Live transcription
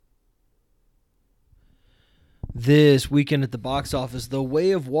This weekend at the box office, The Way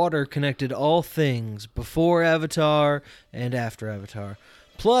of Water connected all things before Avatar and after Avatar.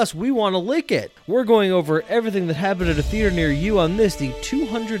 Plus, we want to lick it. We're going over everything that happened at a theater near you on this, the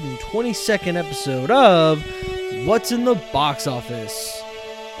 222nd episode of What's in the Box Office.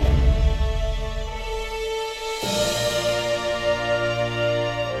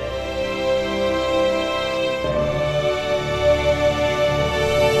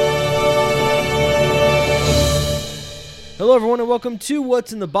 Hello everyone and welcome to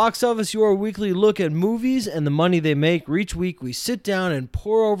What's in the Box Office, your weekly look at movies and the money they make. Each week we sit down and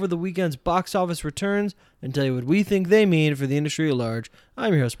pour over the weekend's box office returns and tell you what we think they mean for the industry at large.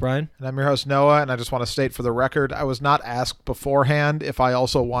 I'm your host Brian. And I'm your host Noah, and I just want to state for the record, I was not asked beforehand if I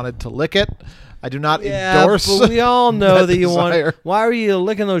also wanted to lick it. I do not endorse. But we all know that you desire. want. Why are you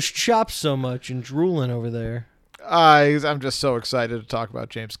licking those chops so much and drooling over there? I'm just so excited to talk about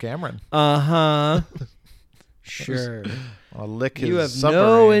James Cameron. Sure. I'll lick his You have submarine.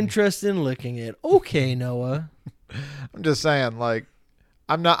 no interest in licking it. Okay, Noah. I'm just saying, like,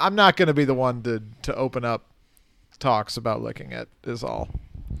 I'm not going to be the one to open up talks about licking it. Is all.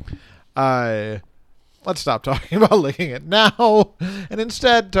 Let's stop talking about licking it now, and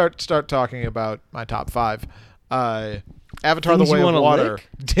instead start talking about my top 5. Avatar: Things The Way you of wanna Water lick?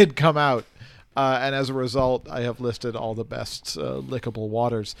 did come out. And as a result, I have listed all the best lickable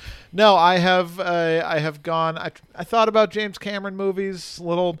waters. No, I have gone. I thought about James Cameron movies,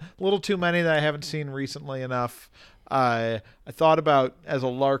 little too many that I haven't seen recently enough. I thought about, as a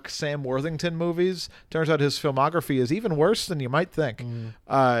lark, Sam Worthington movies. Turns out his filmography is even worse than you might think.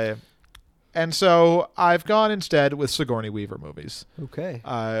 And so I've gone instead with Sigourney Weaver movies. Okay.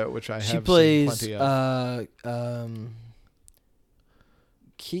 Which I have She seen plays. plenty of.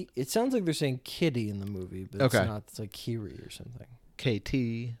 It sounds like they're saying Kitty in the movie, but Okay. it's not. It's like Kiri or something.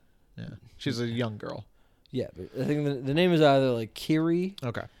 KT. Yeah, she's a young girl. Yeah, but I think the name is either like Kiri,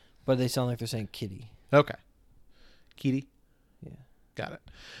 Okay. but they sound like they're saying Kitty. Okay. Kitty. Yeah. Got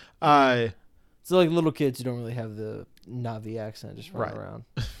it. So like little kids who don't really have the Navi accent just run Right. around.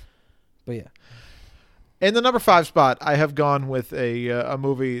 But yeah. In the number 5 spot, I have gone with a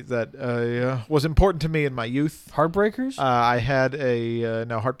movie that was important to me in my youth. Heartbreakers? I had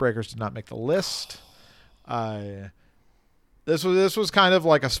no, Heartbreakers did not make the list. This was kind of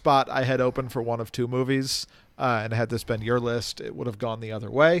like a spot I had open for one of 2 movies, and had this been your list, it would have gone the other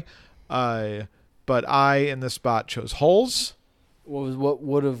way. But I in this spot chose Holes, What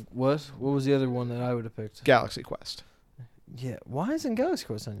was the other one that I would have picked? Galaxy Quest. Yeah. Why isn't Galaxy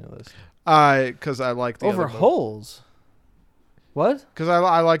Quest on your list? Because I like the Over other Holes. What? Because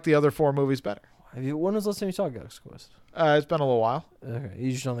I like the other 4 movies better. When was the last time you saw Galaxy Quest? It's been a little while. Okay.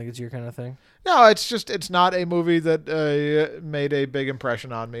 You just don't think it's your kind of thing? No, it's not a movie that made a big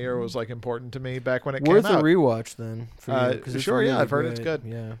impression on me or was like important to me back when it Worth came out. a rewatch then. For you, 'cause it's Sure, really yeah, I've heard it's great.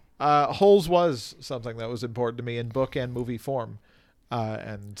 good. Yeah. Holes was something that was important to me in book and movie form,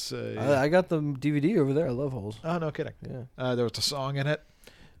 I got the DVD over there. I love Holes. oh, no kidding. Yeah. There was a song in it.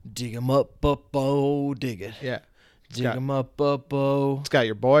 Dig 'em up, oh, dig it. Yeah, Dig 'em up, oh. it's got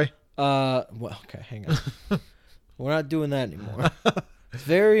your boy. Well, okay, hang on. We're not doing that anymore. It's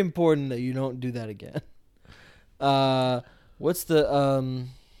very important that you don't do that again. What's the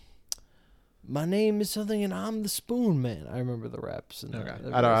my name is something and I'm the Spoon Man. I remember the raps. And Okay,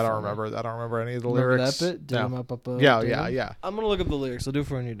 they're I don't very remember. I don't remember any of the Remember lyrics. that bit? Dig 'em up, Yeah, dig yeah, 'em? yeah. I'm gonna look up the lyrics. I'll do it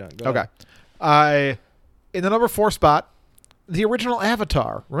for when you're done. Go Okay. ahead. In the number 4 spot, the original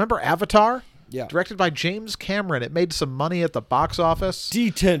Avatar. Remember Avatar? Yeah. Directed by James Cameron. It made some money at the box office.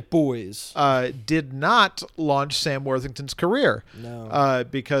 Detent Boys. Did not launch Sam Worthington's career. No.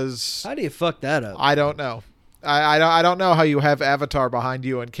 Because How do you fuck that up? I don't know. I don't know how you have Avatar behind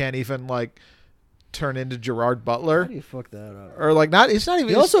you and can't even like turn into Gerard How Butler do you fuck that up? or like not. It's not even.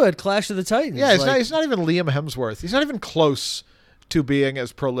 He also had Clash of the Titans. yeah. It's like, not. It's not even Liam Hemsworth. He's not even close to being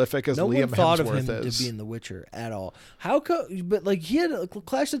as prolific as no Liam one thought Hemsworth of him is. to be in The Witcher at all. How come? But like he had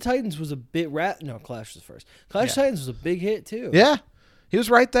Clash of the Titans was a bit No, Clash was first. Clash of the Titans was a big hit too. Yeah, he was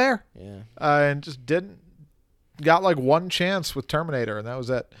right there. Yeah. And just didn't got like one chance with Terminator, and that was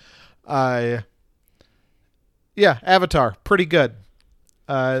it. Yeah, Avatar, pretty good.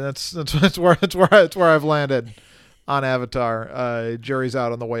 That's where I've landed on Avatar. Jury's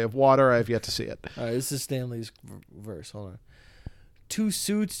out on The Way of Water. I have yet to see it. All right. This is Stanley's verse. Hold on. 2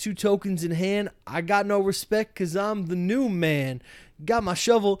 suits, 2 tokens in hand. I got no respect because I'm the new man. Got my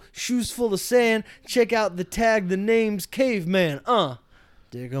shovel, shoes full of sand. Check out the tag, the name's Caveman.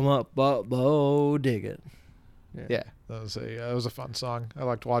 Dig 'em up, dig it. Yeah, that was a fun song. I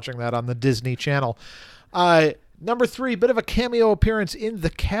liked watching that on the Disney Channel. Number 3, bit of a cameo appearance in The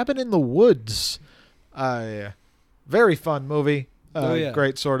Cabin in the Woods. Very fun movie. Oh, yeah.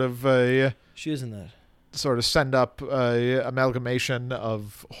 Great sort of She is in that. send up amalgamation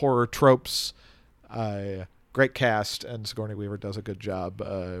of horror tropes. Great cast, and Sigourney Weaver does a good job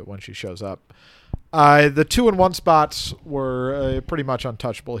when she shows up. The 2 and 1 spots were pretty much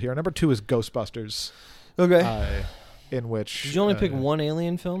untouchable here. Number 2 is Ghostbusters. Okay. In which Did you only pick one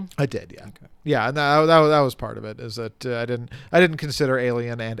alien film? I did, yeah. Okay. Yeah, and that was part of it. Is that I didn't consider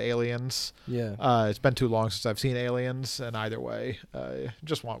Alien and Aliens. Yeah. It's been too long since I've seen Aliens, and either way,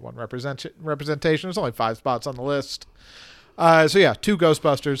 just want one representation. There's only 5 spots on the list. So yeah, 2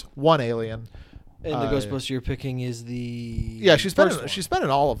 Ghostbusters, 1 Alien. And the Ghostbuster you're picking is the she's been in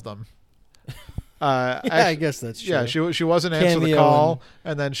all of them. I guess that's true. Yeah, she was in Answer the Call,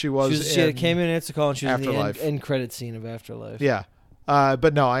 and then she had a cameo in Answer the Call, and she was Afterlife. in the end credit scene of Afterlife. Yeah,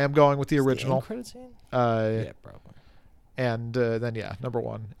 but no, I am going with the Is original. The end credit scene? Yeah, probably. And then number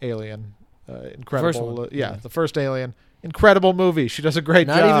 1, Alien, incredible. First one. The first Alien, incredible movie. She does a great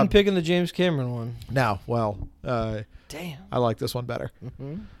job. Not even picking the James Cameron one. No, well, damn, I like this one better.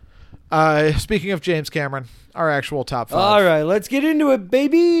 Mm-hmm. Speaking of James Cameron, our actual top 5. All right, let's get into it,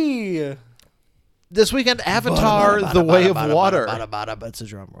 baby. This weekend, Avatar: The Way of Water. That's a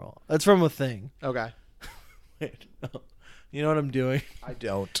drum roll. That's from a thing. Okay. Wait, no. You know what I'm doing? I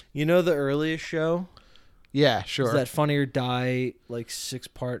don't. You know the earliest show? Yeah, sure. Is that Funny or Die, like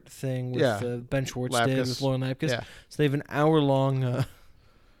 6-part thing with Ben Schwartz did with Lauren Lapkus? Yeah. So they have an hour-long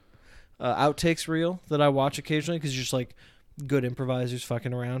outtakes reel that I watch occasionally because it's just like good improvisers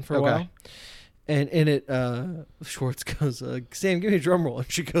fucking around for a while. And in it, Schwartz goes, Sam, give me a drum roll.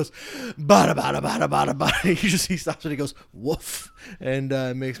 And she goes, bada, bada, bada, bada, bada. He stops and he goes, woof. And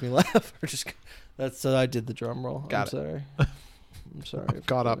it makes me laugh. That's I did the drum roll. I'm sorry. I'm sorry. I'm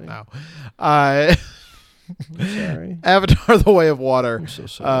caught up now. I'm sorry. Avatar: The Way of Water. I'm so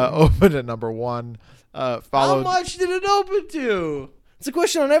sorry. Opened at number 1. Followed How much did it open to? It's a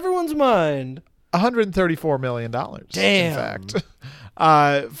question on everyone's mind. $134 million. Damn. In fact.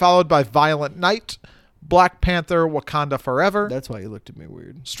 Followed by Violent Night, Black Panther: Wakanda Forever, That's why you looked at me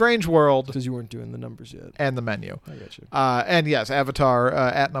weird. Strange World, Because you weren't doing the numbers yet. and The Menu. I got you. And yes, Avatar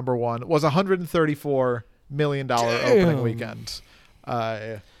at number 1 was $134 million opening weekend. All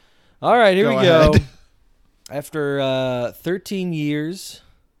right, here Go we go. ahead. After 13 years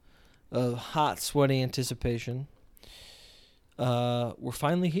of hot, sweaty anticipation, we're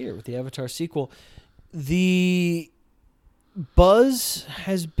finally here with the Avatar sequel. The buzz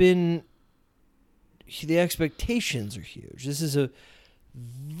has been... The expectations are huge. This is a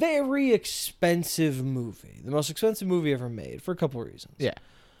very expensive movie. The most expensive movie ever made for a couple of reasons. Yeah.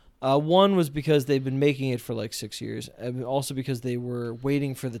 One was because they've been making it for like 6 years, and also because they were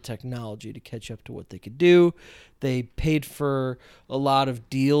waiting for the technology to catch up to what they could do. They paid for a lot of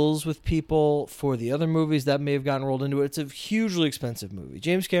deals with people for the other movies that may have gotten rolled into it. It's a hugely expensive movie.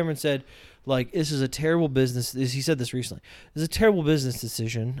 James Cameron said, like, this is a terrible business. He said this recently. This is a terrible business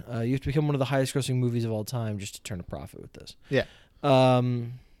decision. You have to become one of the highest grossing movies of all time just to turn a profit with this. Yeah.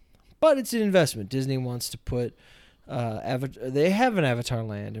 But it's an investment. Disney wants to put... they have an Avatar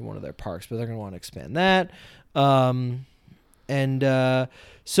land in one of their parks, but they're going to want to expand that.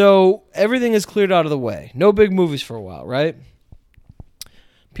 So everything is cleared out of the way. No big movies for a while, right?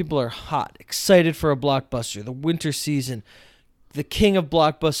 People are hot, excited for a blockbuster. The winter season, the king of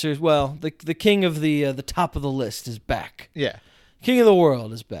blockbusters. Well, the king of the top of the list is back. Yeah. King of the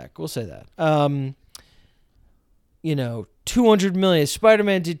world is back. We'll say that. 200 million.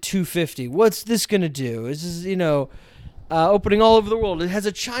 Spider-Man did 250. What's this going to do? This is, opening all over the world. It has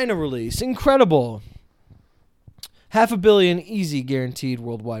a China release. Incredible. $500 million easy guaranteed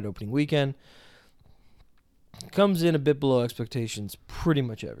worldwide opening weekend. Comes in a bit below expectations pretty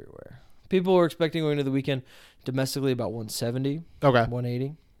much everywhere. People were expecting going into the weekend domestically about 170. Okay.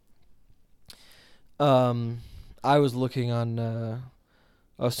 180. I was looking on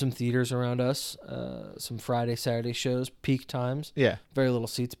some theaters around us, some Friday, Saturday shows, peak times. Yeah. Very little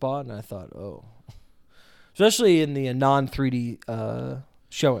seats bought, and I thought, oh. Especially in the non-3D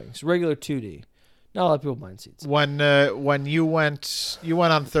showings, regular 2D. Not a lot of people buying seats. When you went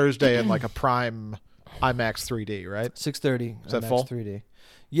on Thursday in like a prime IMAX 3D, right? 6:30. Is that IMAX full? 3D.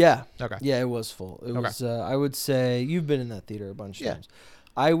 Yeah. Okay. Yeah, it was full. It Okay. was. I would say you've been in that theater a bunch of Yeah. times.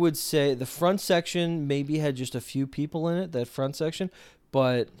 I would say the front section maybe had just a few people in it. That front section,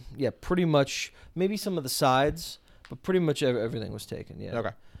 but yeah, pretty much maybe some of the sides, but pretty much everything was taken. Yeah.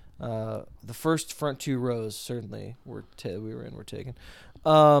 Okay. The first front 2 rows certainly were taken.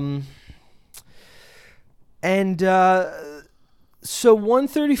 So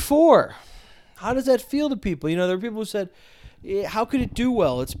 134. How does that feel to people? There are people who said how could it do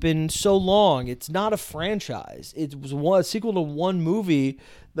well? It's been so long. It's not a franchise. It was a sequel to one movie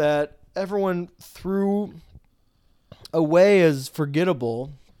that everyone threw away as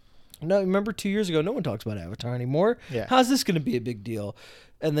forgettable. No, remember 2 years ago, no one talks about Avatar anymore. Yeah. How's this going to be a big deal?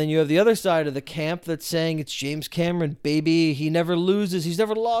 And then you have the other side of the camp that's saying it's James Cameron, baby. He never loses. He's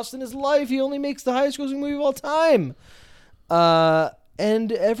never lost in his life. He only makes the highest grossing movie of all time.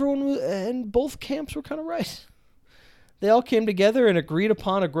 And both camps were kind of right. They all came together and agreed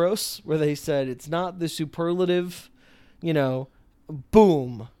upon a gross where they said it's not the superlative,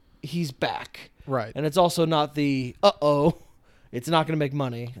 boom, he's back. Right. And it's also not the, it's not going to make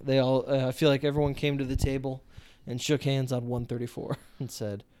money. They all, I feel like everyone came to the table and shook hands on 134 and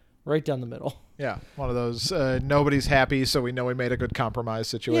said, right down the middle. Yeah, one of those nobody's happy, so we know we made a good compromise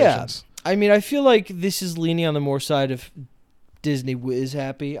situations. Yeah. I mean, I feel like this is leaning on the more side of Disney is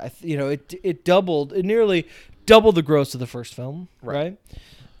happy. It nearly doubled the gross of the first film, right?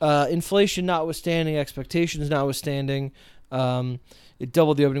 Inflation notwithstanding, expectations notwithstanding, it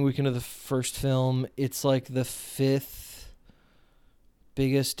doubled the opening weekend of the first film. It's like the 5th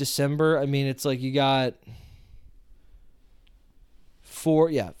biggest December. I mean, it's like you got 4,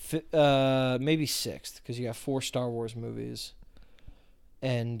 maybe 6th, because you got 4 Star Wars movies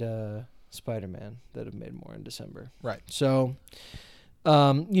and Spider-Man that have made more in December. Right. So, there's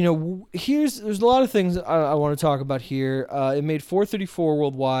a lot of things I want to talk about here. It made 434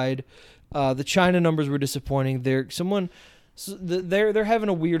 worldwide. The China numbers were disappointing. They're having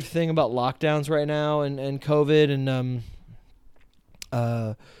a weird thing about lockdowns right now and COVID and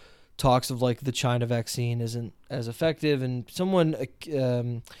talks of like the China vaccine isn't as effective, and someone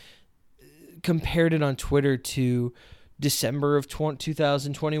compared it on Twitter to December of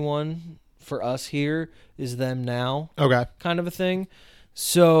 2021 for us here is them now. Okay. Kind of a thing.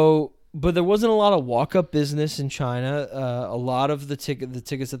 So, but there wasn't a lot of walk-up business in China. A lot of the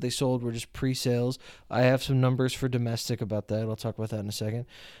tickets that they sold were just pre-sales. I have some numbers for domestic about that. I'll talk about that in a second.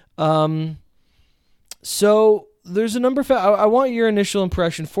 So there's a number. I want your initial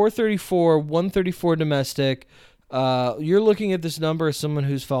impression. 434, 134 domestic. You're looking at this number as someone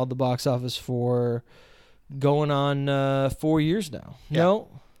who's followed the box office for going on 4 years now. Yeah. No,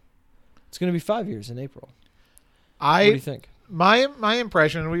 it's going to be 5 years in April. What do you think? My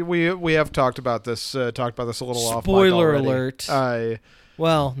impression, we have talked about this a little off. Spoiler alert.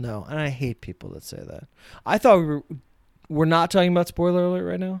 Well, no, and I hate people that say that. I thought we're not talking about spoiler alert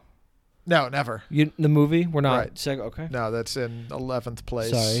right now. No, never. The movie, we're not. Right. Okay. No, that's in 11th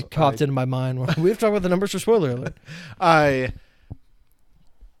place. Sorry, it popped into my mind. We have to talk about the numbers for spoiler alert.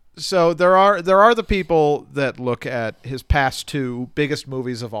 So there are the people that look at his past 2 biggest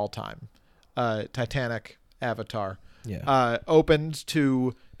movies of all time, Titanic, Avatar. Yeah. Opened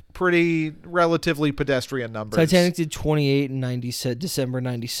to pretty relatively pedestrian numbers. Titanic did 28 in December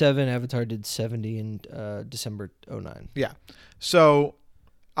 97. Avatar did 70 in December 09. Yeah. So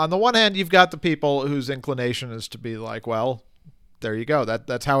on the one hand, you've got the people whose inclination is to be like, well, there you go.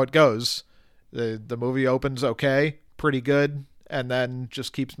 That's how it goes. The movie opens okay, pretty good, and then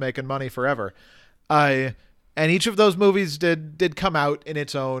just keeps making money forever. And each of those movies did come out in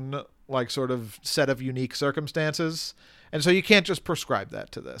its own like sort of set of unique circumstances, and so you can't just prescribe that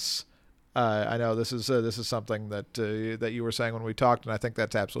to this. I know this is something that you were saying when we talked, and I think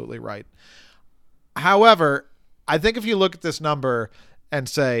that's absolutely right. However, I think if you look at this number and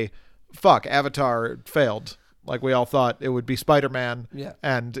say, "Fuck, Avatar failed," like we all thought it would be Spider-Man,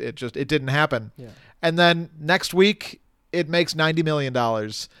 and it didn't happen. Yeah. And then next week it makes $90 million,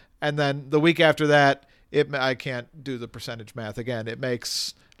 and then the week after that, I can't do the percentage math again. It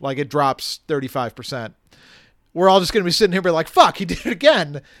drops 35%. We're all just going to be sitting here and be like, fuck, he did it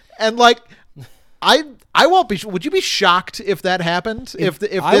again. And like, I won't be, would you be shocked if that happened? If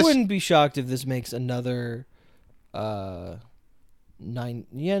I wouldn't be shocked if this makes another, 90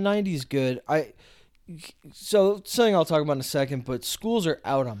 is good. So something I'll talk about in a second, but schools are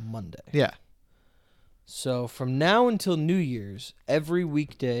out on Monday. Yeah. So from now until New Year's, every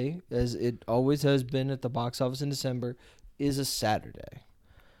weekday, as it always has been at the box office in December, is a Saturday.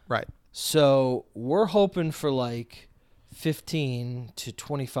 Right. So we're hoping for like 15 to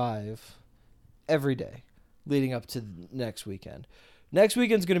 25 every day leading up to next weekend. Next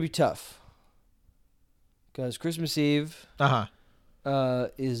weekend's going to be tough because Christmas Eve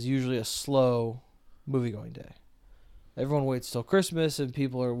is usually a slow movie-going day. Everyone waits till Christmas, and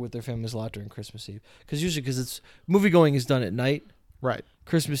people are with their families a lot during Christmas Eve. Because it's movie-going is done at night. Right.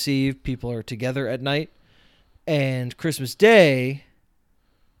 Christmas Eve, people are together at night. And Christmas Day,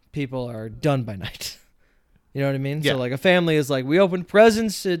 people are done by night. You know what I mean? Yeah. So, like, a family is like, we opened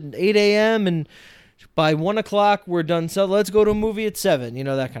presents at 8 a.m. and by 1 o'clock we're done. So let's go to a movie at 7. You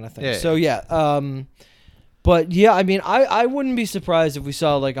know, that kind of thing. Yeah, So but yeah, I mean, I wouldn't be surprised if we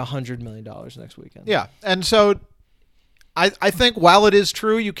saw like $100 million next weekend. Yeah, and so I think while it is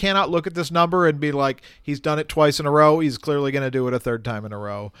true, you cannot look at this number and be like, he's done it twice in a row. He's clearly going to do it a third time in a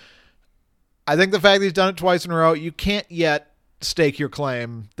row. I think the fact that he's done it twice in a row, you can't yet stake your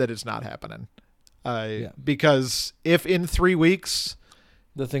claim that it's not happening. Because if in 3 weeks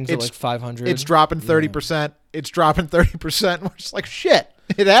the thing's at like 500, it's dropping 30%. It's dropping 30%. We're just like, shit,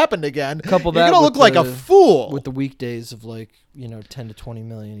 it happened again. Couple You're that gonna with look like a fool with the weekdays of like 10 to 20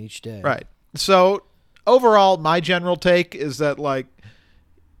 million each day. Right. So overall, my general take is that like,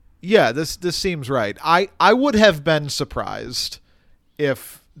 yeah, this seems right. I would have been surprised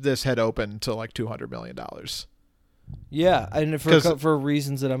if this had opened to like $200 million. Yeah, and for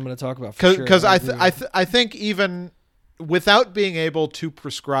reasons that I'm going to talk about. For Because sure, I think even without being able to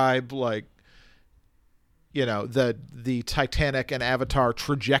prescribe like, the Titanic and Avatar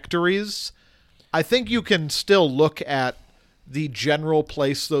trajectories, I think you can still look at the general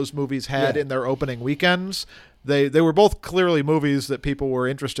place those movies had in their opening weekends. They were both clearly movies that people were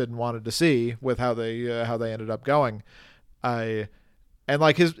interested and wanted to see with how they ended up going. And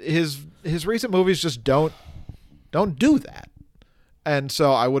like his recent movies just don't do that. And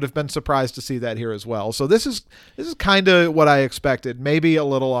so I would have been surprised to see that here as well. So this is kind of what I expected. Maybe a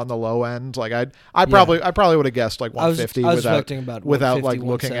little on the low end. Like I probably would have guessed like 150 without like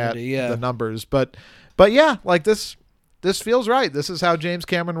looking at the numbers. But yeah, like this feels right. This is how James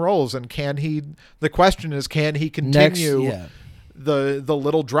Cameron rolls. And the question is, can he continue the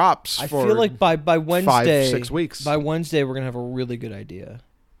little drops I for feel like by Wednesday, 5-6 weeks. By Wednesday, we're going to have a really good idea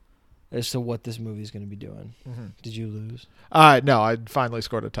as to what this movie is going to be doing. Mm-hmm. Did you lose? No, I finally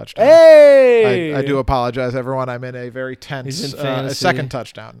scored a touchdown. Hey! I do apologize, everyone. I'm in a very tense second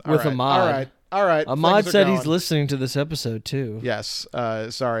touchdown. With Ahmad. All right. Ahmad said he's listening to this episode, too. Yes.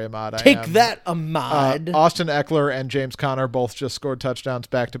 Sorry, Ahmad. Take that, Ahmad. Austin Eckler and James Conner both just scored touchdowns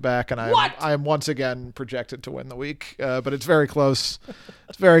back-to-back, and I am once again projected to win the week. But it's very close.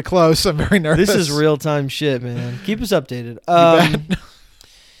 It's very close. I'm very nervous. This is real-time shit, man. Keep us updated.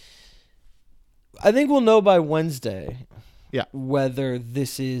 I think we'll know by Wednesday whether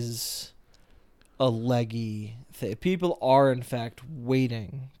this is a leggy thing. People are, in fact,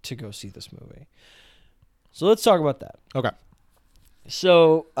 waiting to go see this movie. So let's talk about that. Okay.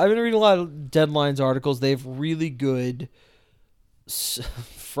 So I've been reading a lot of Deadlines articles. They have really good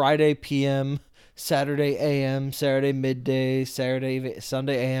Friday PM, Saturday AM, Saturday midday, Sunday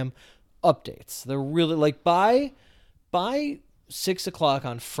AM updates. They're really like by 6 o'clock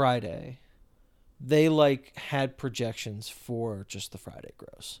on Friday, they like had projections for just the Friday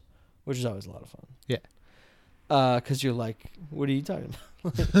gross, which is always a lot of fun. Yeah. Because you're like, what are you talking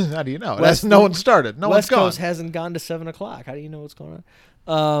about? How do you know? No one started. No one's West gone. Coast hasn't gone to 7 o'clock. How do you know what's going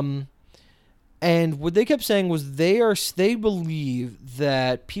on? And what they kept saying was they believe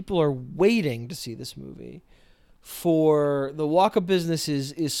that people are waiting to see this movie. For the walk-up business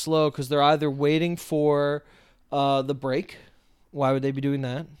is slow because they're either waiting for the break. Why would they be doing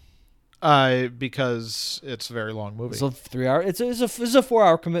that? Because it's a very long movie. So 3 hour. It's a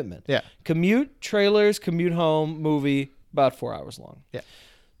 4-hour commitment. Yeah. Commute, trailers, commute home, movie, about 4 hours long. Yeah.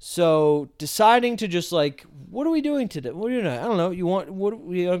 So deciding to just like, what are we doing today? What are you doing? I don't know. You want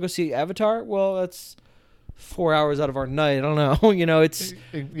to go see Avatar? Well, that's 4 hours out of our night. I don't know. It's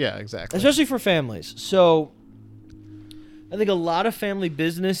yeah, exactly. Especially for families. So I think a lot of family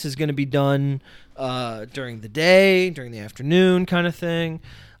business is going to be done during the day, during the afternoon, kind of thing.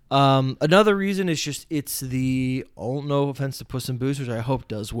 Another reason is just it's no offense to Puss in Boots, which I hope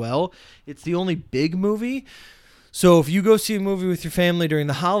does well. It's the only big movie. So if you go see a movie with your family during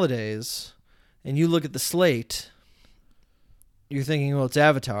the holidays and you look at the slate, you're thinking, well, it's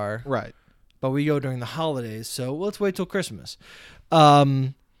Avatar. Right. But we go during the holidays, so let's wait till Christmas.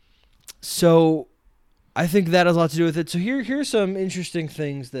 So I think that has a lot to do with it. So here's some interesting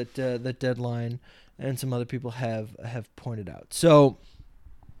things that Deadline and some other people have pointed out. So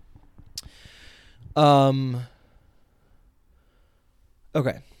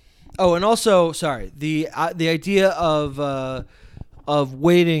okay. Oh, and also, sorry, the idea of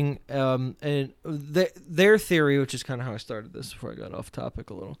waiting, and their theory, which is kind of how I started this before I got off topic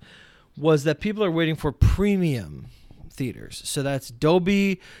a little, was that people are waiting for premium theaters. So that's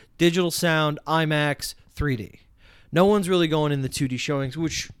Dolby, digital sound, IMAX, 3D. No one's really going in the 2D showings,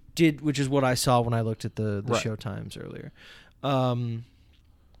 which is what I saw when I looked at the right. show times earlier.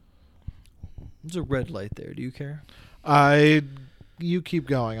 There's a red light there. Do you care? You keep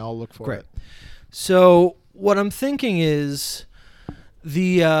going. I'll look for it. So what I'm thinking is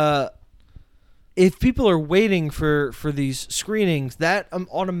if if people are waiting for these screenings, that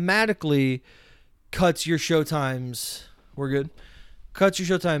automatically cuts your showtimes. We're good. Cuts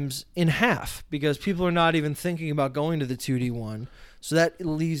your showtimes in half because people are not even thinking about going to the 2D one. So that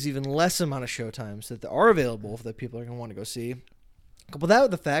leaves even less amount of showtimes that are available that people are going to want to go see. Couple that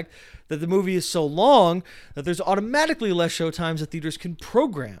with the fact that the movie is so long that there's automatically less showtimes that theaters can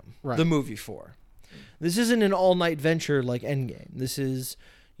program the movie for. This isn't an all-night venture like Endgame. This is,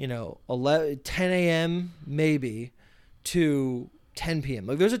 10 a.m. maybe to 10 p.m.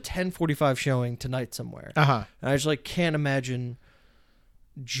 Like there's a 10:45 showing tonight somewhere. And I just can't imagine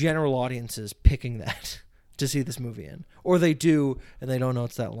general audiences picking that to see this movie in. Or they do, and they don't know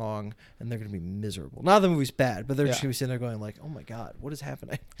it's that long, and they're going to be miserable. Not the movie's bad, but they're just going to be sitting there going like, oh my God, what is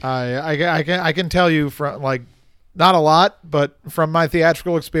happening? I can tell you from not a lot, but from my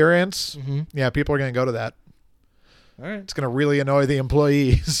theatrical experience, people are going to go to that. All right. It's going to really annoy the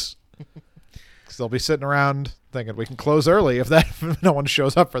employees because they'll be sitting around thinking we can close early if no one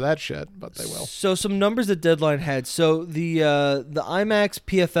shows up for that shit, but they will. So some numbers that Deadline had. So the IMAX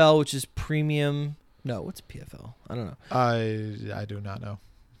PFL, which is premium. No, what's PFL? I don't know. I do not know.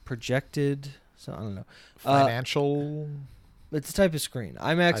 Projected. So I don't know. Financial. It's a type of screen.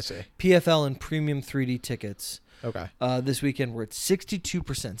 IMAX, I see. PFL, and premium 3D tickets. Okay. This weekend we're at 62%.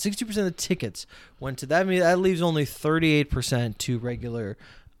 60% of the tickets went to that. I mean, that leaves only 38% to regular.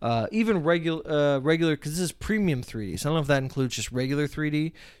 Even regular, because this is premium 3D. So I don't know if that includes just regular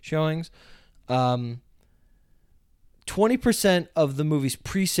 3D showings. 20% of the movie's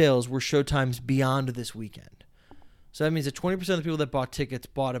pre-sales were showtimes beyond this weekend. So that means that 20% of the people that bought tickets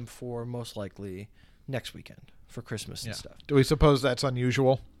bought them for most likely next weekend for Christmas and stuff. Do we suppose that's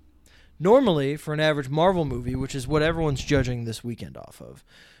unusual? Normally, for an average Marvel movie, which is what everyone's judging this weekend off of,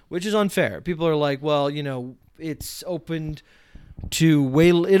 which is unfair. People are like, well, it's opened to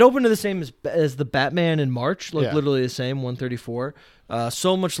it opened to the same as the Batman in March, literally the same, 134.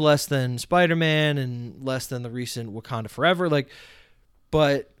 So much less than Spider-Man and less than the recent Wakanda Forever.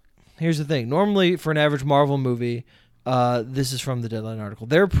 But here's the thing. Normally, for an average Marvel movie, this is from the Deadline article,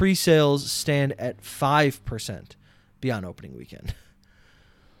 their pre-sales stand at 5% beyond opening weekend.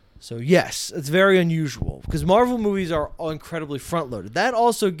 So yes, it's very unusual because Marvel movies are incredibly front-loaded. That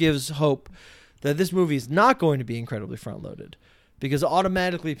also gives hope that this movie is not going to be incredibly front-loaded. Because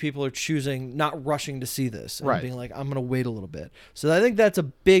automatically people are choosing, not rushing to see this. And being like, I'm going to wait a little bit. So I think that's a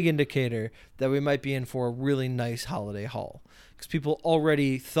big indicator that we might be in for a really nice holiday haul. Because people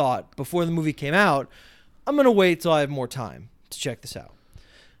already thought, before the movie came out, I'm going to wait till I have more time to check this out.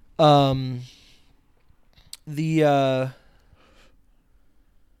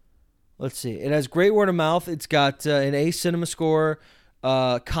 Let's see. It has great word of mouth. It's got an A cinema score.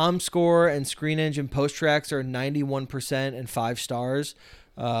 ComScore and Screen Engine post tracks are 91% and 5 stars.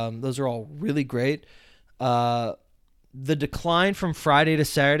 Those are all really great. The decline from Friday to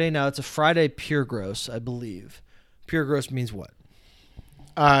Saturday. Now it's a Friday pure gross, I believe. Pure gross means what?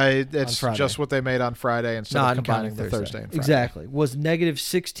 It's just what they made on Friday instead of combining the Thursday and Friday. Exactly. Was negative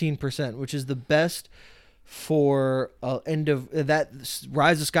 16%, which is the best for end of that.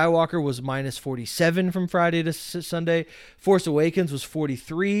 Rise of Skywalker was minus 47 from Friday to Sunday. Force Awakens was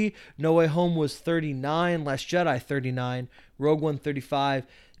 43. No Way Home was 39. Last Jedi 39. Rogue One 35.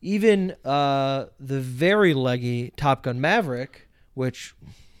 Even the very leggy Top Gun Maverick, which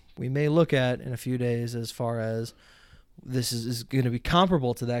we may look at in a few days as far as this is going to be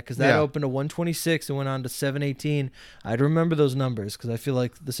comparable to that because that opened to 126 and went on to 718. I'd remember those numbers because I feel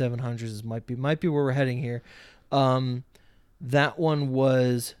like the 700s might be where we're heading here. That one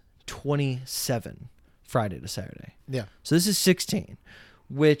was 27 Friday to Saturday. Yeah. So this is 16,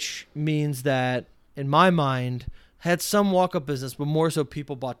 which means that in my mind had some walk-up business, but more so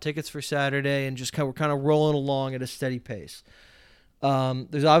people bought tickets for Saturday and just were kind of rolling along at a steady pace.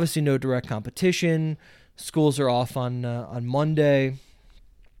 There's obviously no direct competition. Schools are off on Monday,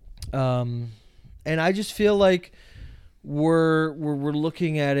 and I just feel like we're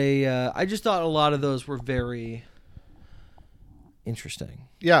looking at I just thought a lot of those were very interesting.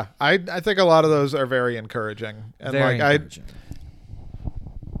 Yeah, I think a lot of those are very encouraging, and very encouraging.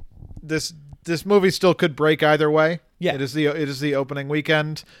 This movie still could break either way. Yeah, it is the opening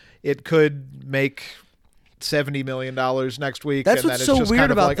weekend. It could make $70 million next week. That's and what's then so it's just weird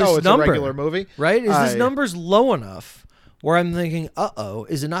kind of about like, this it's number. A regular movie, right? Is this number's low enough where I'm thinking,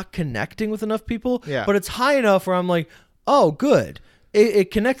 is it not connecting with enough people? Yeah. But it's high enough where I'm like, oh, good. It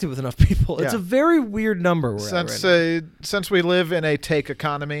connected with enough people. It's a very weird number. Since we live in a take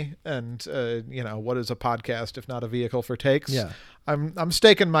economy, and what is a podcast if not a vehicle for takes? Yeah. I'm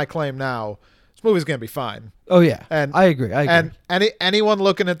staking my claim now. This movie's gonna be fine. Oh yeah, And I agree. And anyone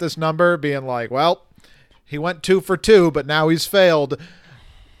looking at this number being like, well, he went 2 for 2, but now he's failed.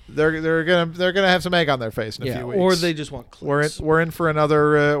 They're gonna have some egg on their face in a few weeks. Or they just want clicks. We're in for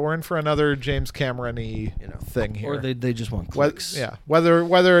another James Cameron-y thing here. Or they just want clicks. Whether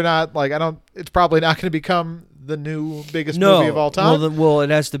or not it's probably not going to become the new biggest movie of all time. Well,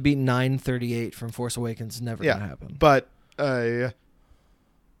 it has to beat 938 from Force Awakens. Never gonna happen. But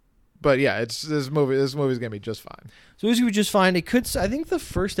yeah, this movie's gonna be just fine. So as you would just find, it could. I think the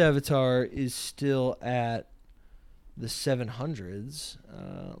first Avatar is still at the 700s.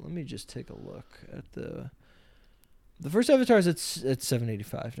 Let me just take a look at the first Avatar is at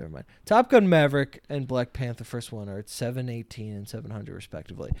 785. Never mind. Top Gun Maverick and Black Panther, first one, are at 718 and 700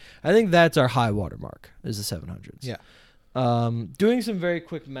 respectively. I think that's our high water mark, is the 700s. Yeah. Doing some very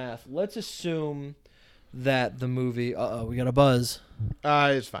quick math. Let's assume that the movie. We got a buzz.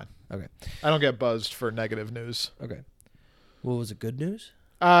 It's fine. Okay. I don't get buzzed for negative news. Okay. Well, was it good news?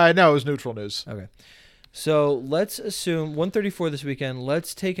 No, it was neutral news. Okay. So let's assume 134 this weekend.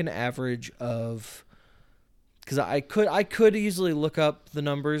 Let's take an average of, because I could easily look up the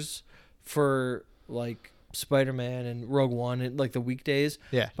numbers for like Spider-Man and Rogue One and like the weekdays.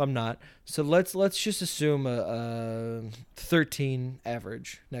 Yeah. But I'm not. So let's just assume a 13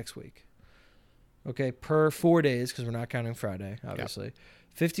 average next week. Okay, per 4 days, because we're not counting Friday, obviously. Yep.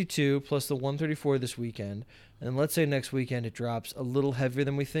 52 plus the 134 this weekend. And let's say next weekend it drops a little heavier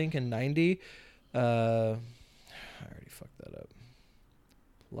than we think, and 90. I already fucked that up.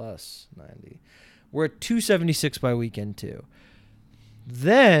 Plus 90. We're at 276 by weekend 2.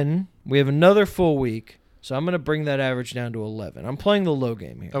 Then we have another full week, so I'm going to bring that average down to 11. I'm playing the low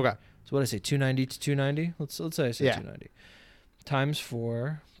game here. Okay. So what did I say, 290 to 290? Let's say I say 290. Times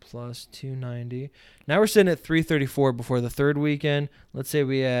 4 plus 290. Now we're sitting at 334 before the third weekend. Let's say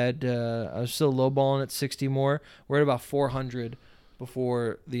we had, I was still lowballing at 60 more. We're at about 400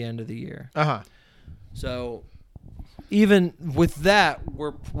 before the end of the year. Uh-huh. So even with that,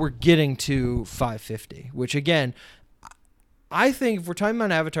 we're getting to 550, which again, I think if we're talking about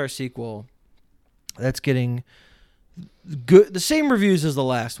an Avatar sequel, that's getting good, the same reviews as the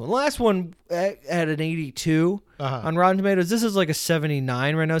last one. The last one had an 82 on Rotten Tomatoes. This is like a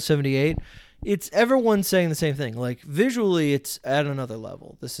 79 right now, 78. It's everyone saying the same thing. Like visually, it's at another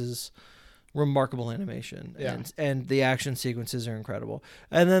level. This is remarkable animation, and the action sequences are incredible.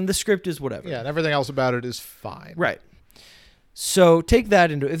 And then the script is whatever. Yeah, and everything else about it is fine. Right. So take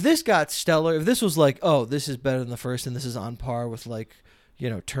that into, if this got stellar, if this was like, oh, this is better than the first, and this is on par with like,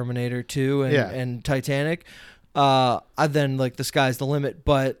 Terminator 2 and Titanic, then like the sky's the limit.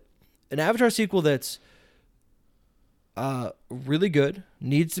 But an Avatar sequel that's really good,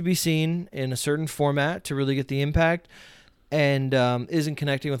 needs to be seen in a certain format to really get the impact, and isn't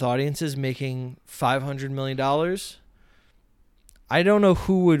connecting with audiences, making $500 million. I don't know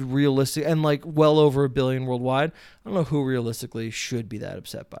who would realistically, and like well over $1 billion worldwide, I don't know who realistically should be that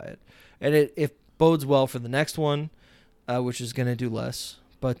upset by it. And it bodes well for the next one, which is going to do less.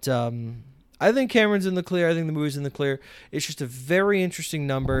 But I think Cameron's in the clear. I think the movie's in the clear. It's just a very interesting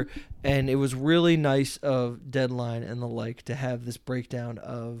number, and it was really nice of Deadline and the like to have this breakdown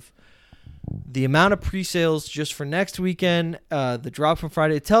of the amount of pre-sales just for next weekend, the drop from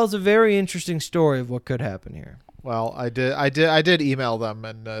Friday. It tells a very interesting story of what could happen here. Well, I did email them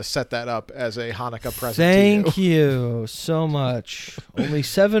and set that up as a Hanukkah present. Thank you so much. Only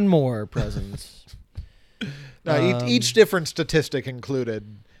 7 more presents. No, each different statistic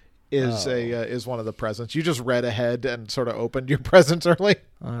included is one of the presents. You just read ahead and sort of opened your presents early.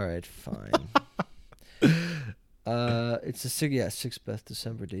 All right, fine. It's a 6th Beth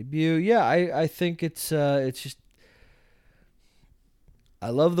December debut. Yeah, I think it's just, I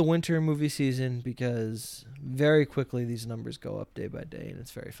love the winter movie season because very quickly these numbers go up day by day, and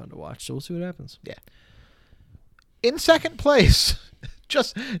it's very fun to watch. So we'll see what happens. Yeah. In second place,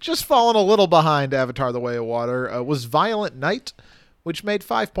 just falling a little behind Avatar: The Way of Water, was Violent Night, which made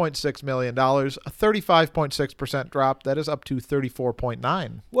 $5.6 million, a 35.6% drop. That is up to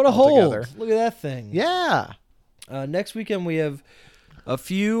 34.9. What a altogether. hold! Look at that thing. Yeah. Next weekend we have a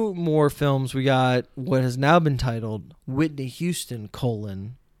few more films. We got what has now been titled Whitney Houston: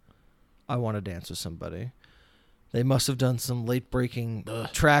 I Want to Dance with Somebody. They must have done some late-breaking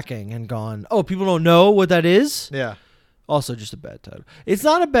tracking and gone, oh, people don't know what that is? Yeah. Also just a bad title. It's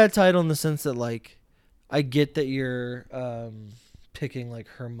not a bad title in the sense that, like, I get that you're picking, like,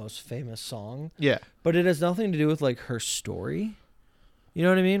 her most famous song. Yeah. But it has nothing to do with, like, her story. You know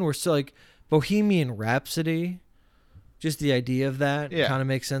what I mean? We're still, like, Bohemian Rhapsody, just the idea of that kind of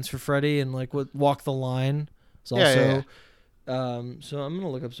makes sense for Freddie. And, like, what Walk the Line is also So I'm gonna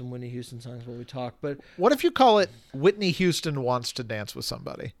look up some Whitney Houston songs while we talk. But What if you call it Whitney Houston Wants to Dance with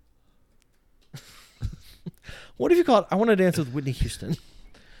Somebody? what if you call it I Want to Dance with Whitney Houston?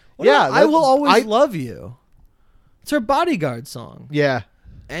 What Yeah, about I Will Always I- Love You. It's her Bodyguard song. Yeah.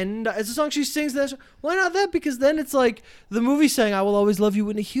 And it's a song she sings. That why not that? Because then it's like the movie saying "I will always love you,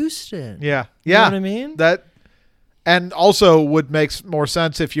 Whitney Houston." Yeah. You know what I mean? That, and also would make more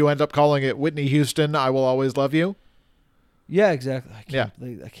sense if you end up calling it Whitney Houston, I Will Always Love You. Yeah, exactly. I can't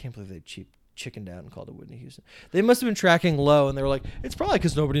believe they chickened out and called it Whitney Houston. They must have been tracking low, and they were like, "It's probably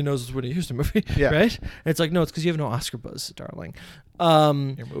because nobody knows it's a Whitney Houston movie, Yeah. right?" And it's like, no, it's because you have no Oscar buzz, darling.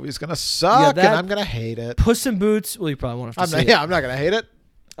 Your movie's gonna suck, that- and I'm gonna hate it. Puss in Boots. Well, you probably won't have to see it. I'm not gonna hate it.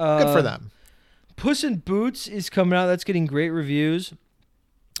 Good for them. Puss in Boots is coming out. That's getting great reviews,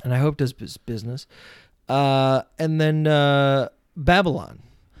 and I hope does business. And then Babylon.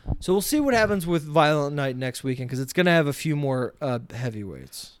 So we'll see what happens with Violent Night next weekend because it's going to have a few more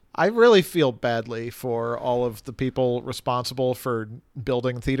heavyweights. I really feel badly for all of the people responsible for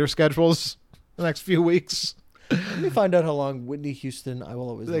building theater schedules the next few weeks. Let me find out how long Whitney Houston "I Will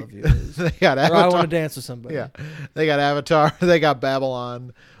Always Love You" is. They got Or "I Avatar. Want to Dance with Somebody." Yeah, they got Avatar. They got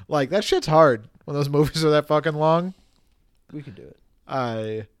Babylon. Like, that shit's hard when those movies are that fucking long. We could do it.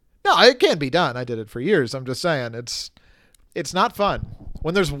 No, it can be done. I did it for years. I'm just saying it's not fun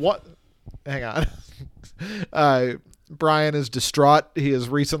when there's one. Hang on. Brian is distraught. He has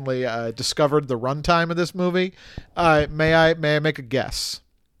recently discovered the runtime of this movie. May I make a guess?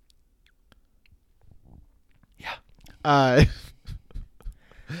 Yeah.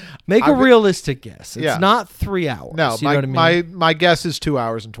 Make a realistic guess. It's Yeah. not 3 hours. No, you know what I mean? my guess is 2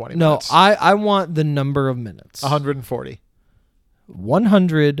 hours and 20 No, minutes. I want the number of minutes. 140.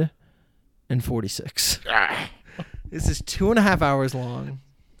 146. This is 2.5 hours long.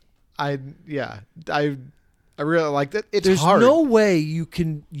 I really like that. It's There's hard. no way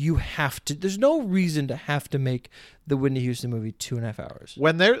you have to. There's no reason to have to make the Whitney Houston movie 2.5 hours.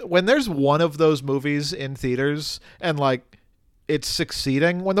 When there's one of those movies in theaters and like it's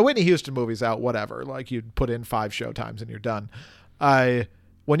succeeding, when the Whitney Houston movie's out, whatever, like you'd put in 5 showtimes and you're done.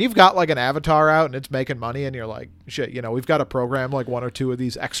 When you've got like an Avatar out and it's making money and you're like, shit, we've got to program like 1 or 2 of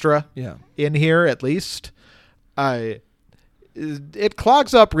these extra Yeah. in here at least. It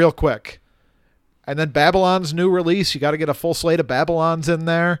clogs up real quick. And then Babylon's new release, you got to get a full slate of Babylons in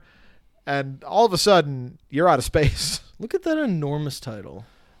there. And all of a sudden, you're out of space. Look at that enormous title.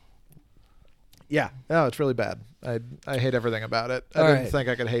 Yeah. No, it's really bad. I hate everything about it. I All didn't right. think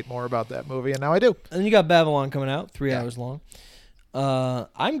I could hate more about that movie, and now I do. And then you got Babylon coming out, 3 Yeah. hours long.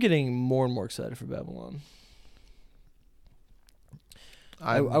 I'm getting more and more excited for Babylon.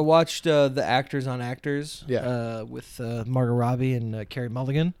 I watched the Actors on Actors with Margot Robbie and Carey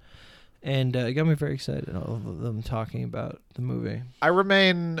Mulligan. And it got me very excited, all of them talking about the movie. I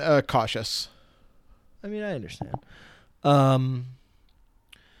remain cautious. I mean, I understand.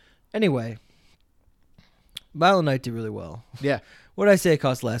 Anyway, Violent Night did really well. Yeah. What did I say it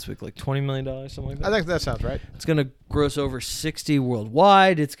cost last week? Like $20 million, something like that? I think that sounds right. It's going to gross over 60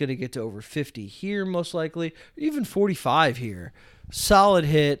 worldwide. It's going to get to over 50 here, most likely. Even 45 here. Solid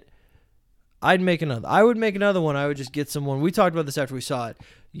hit. I would make another one. I would just get someone. We talked about this after we saw it.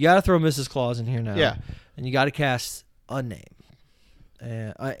 You got to throw Mrs. Claus in here now. Yeah. And you got to cast a name.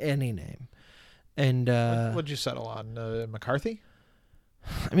 Any name. And What'd you settle on? McCarthy?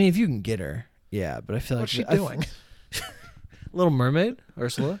 I mean, if you can get her. Yeah, but I feel What's like she doing? Little Mermaid,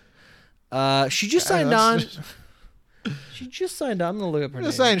 Ursula. She just signed on. She just signed on. I'm going to look up her I'm name.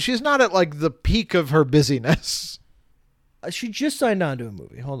 just saying, she's not at like the peak of her busyness. She just signed on to a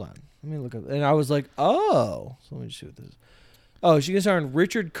movie. Hold on. Let me look up. And I was like, oh. So let me just see what this is. Oh, she gets on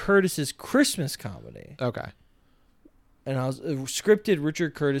Richard Curtis's Christmas comedy. Okay. And I was scripted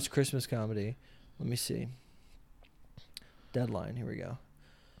Richard Curtis Christmas comedy. Let me see. Deadline. Here we go.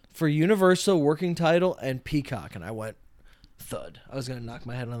 For Universal, working title, and Peacock. And I went, thud. I was going to knock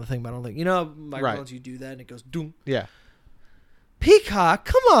my head on the thing, but I don't think. You know, microphones, you do that and it goes doom. Yeah. Peacock,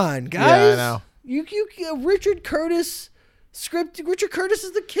 come on, guys. Yeah, I know. You Richard Curtis script. Richard Curtis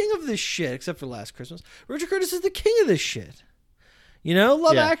is the king of this shit, except for Last Christmas. Richard Curtis is the king of this shit. You know,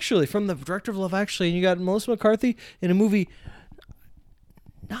 Love Actually, from the director of Love Actually, and you got Melissa McCarthy in a movie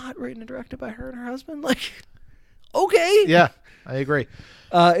not written and directed by her and her husband. Like, okay. Yeah, I agree.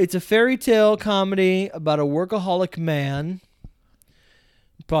 It's a fairy tale comedy about a workaholic man,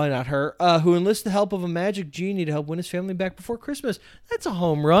 probably not her, who enlists the help of a magic genie to help win his family back before Christmas. That's a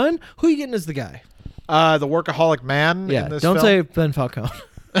home run. Who you getting as the guy? The workaholic man Yeah, in this don't film? say Ben Falcone.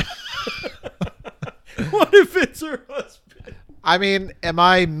 What if it's her husband? I mean, am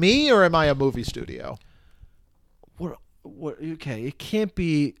I me or am I a movie studio? What? What? Okay, it can't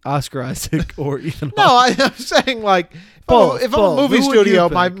be Oscar Isaac or Ethan No, Hawke. I'm saying like Both, if I'm a both. movie Who would you studio,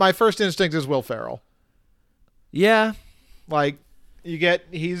 pick? my first instinct is Will Ferrell. Yeah. Like you get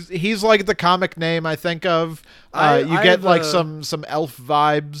he's like the comic name I think of. I You get have like a- some elf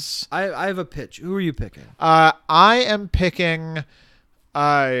vibes. I have a pitch. Who are you picking? I am picking.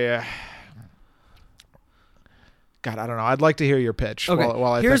 God, I don't know. I'd like to hear your pitch. Okay,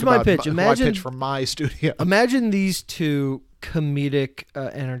 While I here's think my about pitch. my Imagine- pitch for my studio. Imagine these two comedic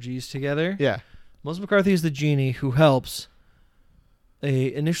energies together. Yeah. Melissa McCarthy is the genie who helps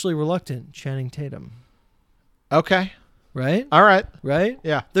a initially reluctant Channing Tatum. Okay. Right? All right. Right?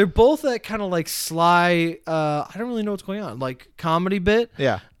 Yeah. They're both that kind of like sly, I don't really know what's going on, like comedy bit.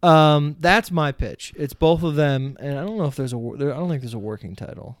 Yeah. That's my pitch. It's both of them, and I don't know if I don't think there's a working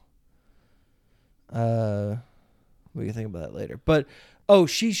title. We can think about that later. But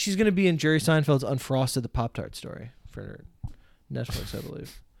she's gonna be in Jerry Seinfeld's Unfrosted the Pop-Tart story for Netflix, I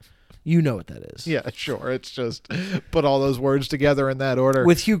believe. You know what that is. Yeah. Sure. It's just put all those words together in that order.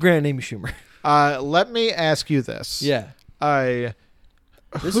 With Hugh Grant and Amy Schumer. Let me ask you this. Yeah.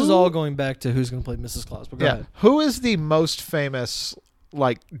 This is all going back to who's going to play Mrs. Claus. But go ahead. Who is the most famous,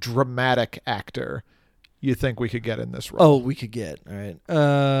 like, dramatic actor you think we could get in this role? Oh, we could get. All right.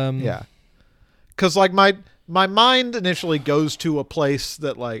 Yeah. Because, like, my mind initially goes to a place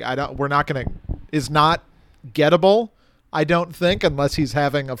that, like, is not gettable, I don't think, unless he's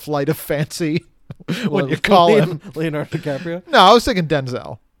having a flight of fancy when you call him. Leonardo DiCaprio. No, I was thinking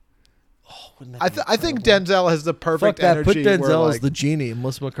Denzel. Wouldn't that be I think incredible? Denzel has the perfect Fuck that. energy. Put Denzel where, as like, the genie and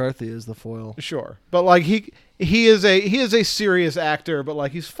Melissa McCarthy as the foil. Sure, but like he is a serious actor, but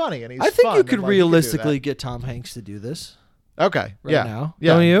like he's funny and he's. I think fun you and, could like, realistically get Tom Hanks to do this do that. Okay. right Yeah. now.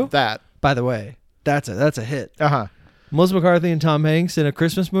 Yeah. Don't you? That. By the way, that's a hit. Uh-huh. Melissa McCarthy and Tom Hanks in a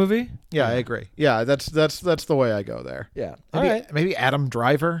Christmas movie? Yeah, I agree. Yeah, that's the way I go there. Yeah. Maybe, All right. maybe Adam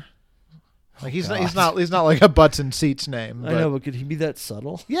Driver. Like he's God. not like a butts and seats name. I know, but could he be that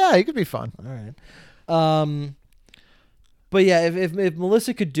subtle? Yeah, he could be fun. All right. But yeah, if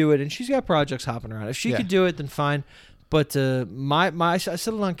Melissa could do it, and she's got projects hopping around, if she Yeah. could do it, then fine. But I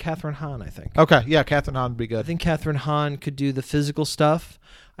settled on Catherine Hahn. I think. Okay, yeah, Catherine Hahn would be I good. think Catherine Hahn could do the physical stuff.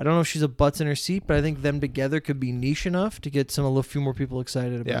 I don't know if she's a butts in her seat, but I think them together could be niche enough to get a few more people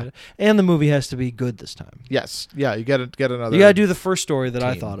excited about Yeah. it. And the movie has to be good this time. Yes, yeah, you get another. You got to do the first story that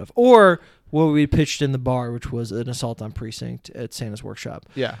I team. thought of, or what we pitched in the bar, which was an assault on precinct at Santa's workshop.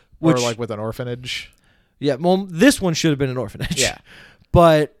 Yeah, which- or like with an orphanage. Yeah, well, this one should have been an orphanage. Yeah.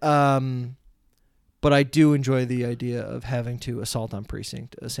 but I do enjoy the idea of having to assault on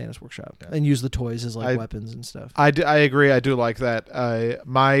precinct Santa's workshop and use the toys as like weapons and stuff. I agree. I do like that.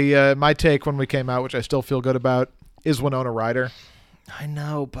 My take when we came out, which I still feel good about, is Winona Ryder. I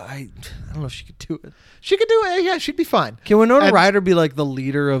know, but I don't know if she could do it. She could do it. Yeah, she'd be fine. Can Winona And- Ryder be like the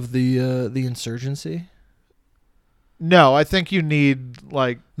leader of the insurgency? No, I think you need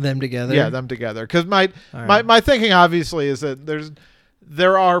like Them together. them together. Because All right. my thinking obviously is that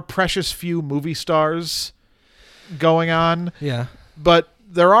there are precious few movie stars going on, Yeah. but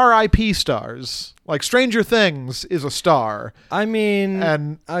there are IP stars. Like Stranger Things is a star, I mean,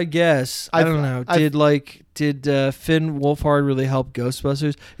 and I guess I don't know. Did Finn Wolfhard really help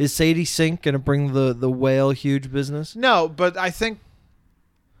Ghostbusters? Is Sadie Sink gonna bring the whale huge business? no, but I think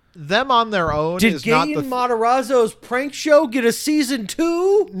them on their own Did is not the. Gaten Matarazzo's prank show get a season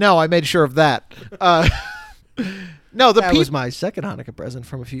 2? No, I made sure of that. No, the That people. was my second Hanukkah present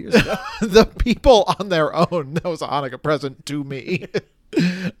from a few years ago. The people on their own. That was a Hanukkah present to me.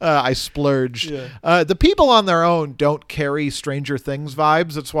 I splurged. Yeah. The people on their own don't carry Stranger Things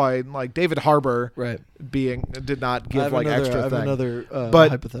vibes. That's why, like David Harbour, Right. did not I give have like another, extra I have thing. another But-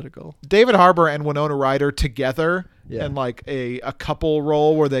 hypothetical. David Harbour and Winona Ryder together Yeah. in like a couple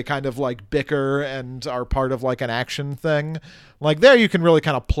role where they kind of like bicker and are part of like an action thing. Like there, you can really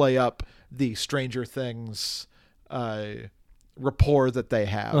kind of play up the Stranger Things rapport that they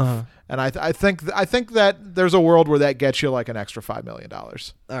have. Uh-huh. And I think that there's a world where that gets you like an extra $5 million. All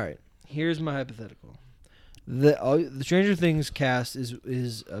right. Here's my hypothetical. The Stranger Things cast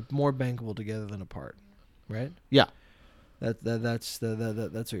is more bankable together than apart, right? Yeah. That's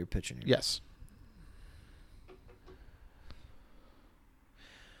what you're pitching here. Yes.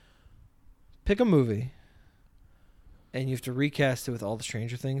 Pick a movie, and you have to recast it with all the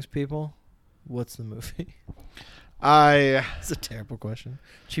Stranger Things people. What's the movie? It's a terrible question.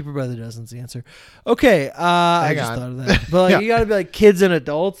 Cheaper by the dozen's the answer. Okay, I Hang just on. thought of that. But like, Yeah. you got to be like kids and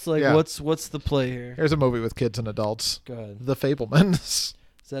adults. Like, Yeah. what's the play here? Here's a movie with kids and adults. Go ahead. The Fablemans.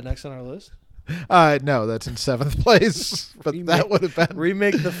 Is that next on our list? No, that's in 7th place. But that would have been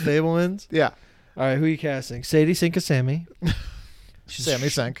Remake The Fablemans. yeah. All right, who are you casting? Sadie Sink as Sammy. Sammy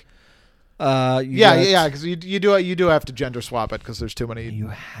Sink. Yeah, because you do have to gender swap it because there's too many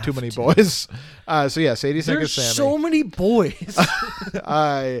boys. So yeah, Sadie Sink There's is Sammy. so many boys.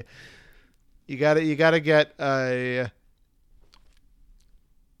 You gotta get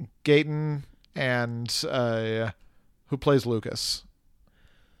Gaten and who plays Lucas.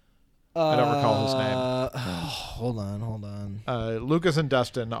 I don't recall his name. Hold on. Lucas and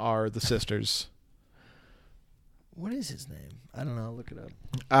Dustin are the sisters. What is his name? I don't know. Look it up.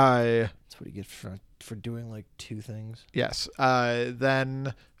 That's what you get for doing like two things. Yes.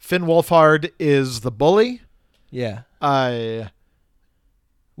 Then Finn Wolfhard is the bully. Yeah.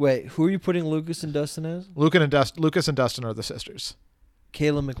 Wait, who are you putting Lucas and Dustin as? Lucas and Dustin are the sisters.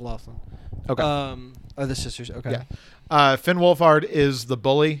 Kayla McLaughlin. Okay. Are the sisters? Okay. Yeah. Finn Wolfhard is the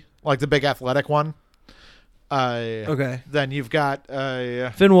bully, like the big athletic one. Okay. Then you've got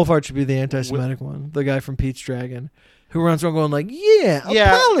Finn Wolfhard should be the anti-Semitic one, the guy from Pete's Dragon, who runs around going like,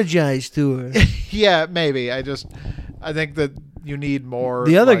 apologize to her. Yeah, maybe. I think that you need more.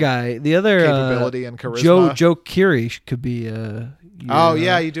 The other guy, capability and charisma. Joe Keery could be. You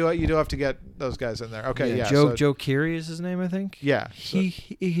do have to get those guys in there. Okay, yeah. Joe Keery is his name, I think. Yeah,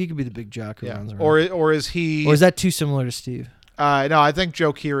 he could be the big jock who runs around. Or is he? Or is that too similar to Steve? No, I think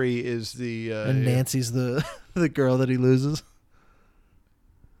Joe Keery is the. And Nancy's the girl that he loses.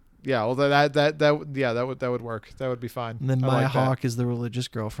 Yeah, well, that would work. That would be fine. And then Maya Hawke is the religious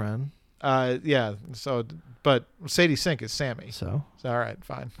girlfriend. Yeah. So, but Sadie Sink is Sammy. So all right,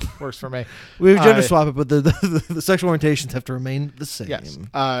 fine, works for me. We have gender swap it, but the sexual orientations have to remain the same. Yes.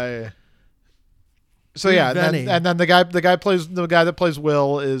 So yeah, and then the guy that plays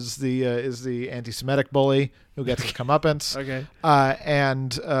Will is the anti-Semitic bully who gets his comeuppance. Okay.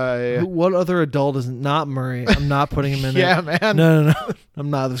 What other adult is not Murray? I'm not putting him in there. Yeah, man. No. I'm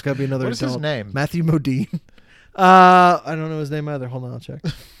not. There's got to be another What is adult. his name? Matthew Modine. I don't know his name either. Hold on, I'll check.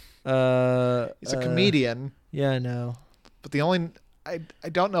 He's a comedian. Yeah, I know. But I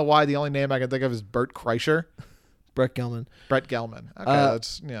don't know why the only name I can think of is Bert Kreischer. Brett Gelman. Okay,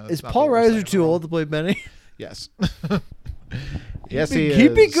 is Paul Reiser too old to play Benny? Yes. Yes, he is.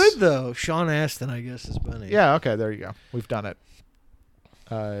 He'd be good though. Sean Astin, I guess, is Benny. Yeah. Okay. There you go. We've done it.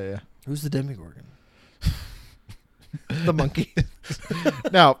 Who's the Demogorgon? The monkey.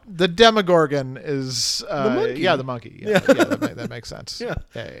 No, the Demogorgon is the monkey. Yeah, the monkey. Yeah. That makes sense. Yeah.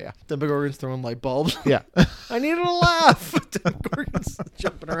 Demogorgon's throwing light bulbs. Yeah. I needed a laugh. Demogorgon's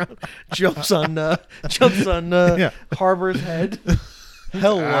jumping around, jumps on Harbor's head.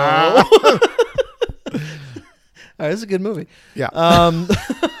 Hello. All right, this is a good movie. Yeah. All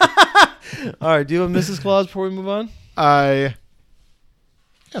right, do you have Mrs. Claus before we move on?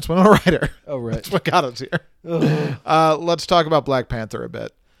 That's Winona Ryder. Oh, right. That's what got us here. Let's talk about Black Panther a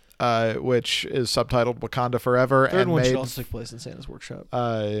bit, which is subtitled Wakanda Forever. Third one should also take place in Santa's workshop.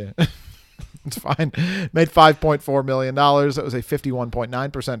 It's fine. Made $5.4 million. That was a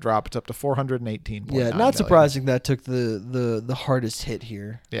 51.9% drop. It's up to $418.9 million. Not surprising that took the hardest hit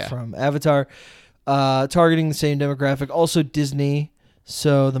here from Avatar. Targeting the same demographic. Also Disney.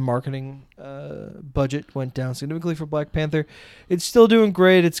 So the marketing budget went down significantly for Black Panther. It's still doing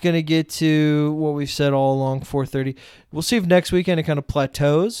great. It's going to get to what we've said all along, 430. We'll see if next weekend it kind of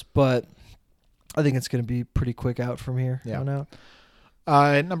plateaus, but I think it's going to be pretty quick out from here on out.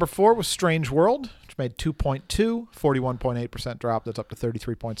 Number 4 was Strange World, which made 2.2, 41.8% drop. That's up to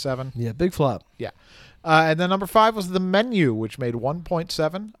 33.7. Yeah, big flop. Yeah. And then number 5 was The Menu, which made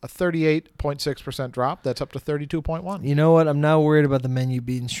 1.7, a 38.6% drop. That's up to 32.1. You know what? I'm not worried about The Menu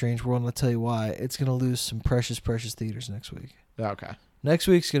beating Strange World, and I'll tell you why. It's going to lose some precious theaters next week. Okay. Next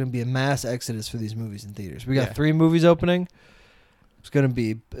week's going to be a mass exodus for these movies in theaters. We got 3 movies opening. It's going to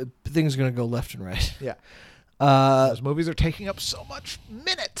be things are going to go left and right. Yeah. Those movies are taking up so much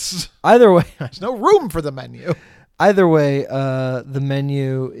minutes. Either way, there's no room for The Menu. Either way, The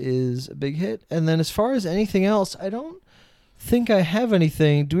Menu is a big hit. And then as far as anything else, I don't think I have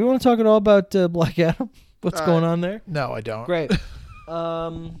anything. Do we want to talk at all about Black Adam? What's going on there? No, I don't. Great.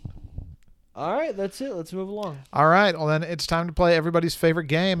 All right, that's it. Let's move along. All right, well then it's time to play everybody's favorite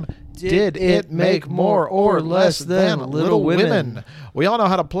game. Did it make more or less than Little Women? We all know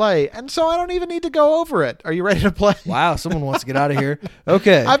how to play, and so I don't even need to go over it. Are you ready to play? Wow, someone wants to get out of here.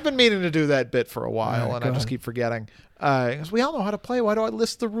 Okay. I've been meaning to do that bit for a while, and I just keep forgetting. Because we all know how to play. Why do I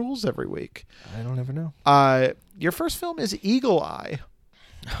list the rules every week? I don't ever know. Your first film is Eagle Eye.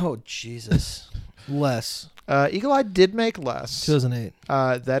 Oh, Jesus. Less. Eagle Eye did make less. 2008.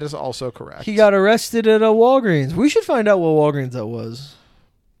 That is also correct. He got arrested at a Walgreens. We should find out what Walgreens that was.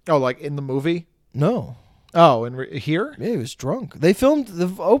 Oh, like in the movie? No. Oh, and here? Yeah, he was drunk. They filmed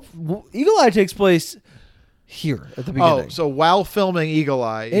Eagle Eye takes place here at the beginning. Oh, so while filming Eagle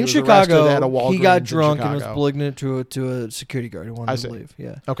Eye, he in was arrested at a Chicago, Walgreens he got in drunk and was Chicago. malignant to a security guard who I wanted see. to leave.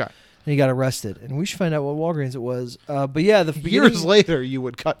 Yeah, Okay. and he got arrested. And we should find out what Walgreens it was. But yeah, the beginning, Years later, you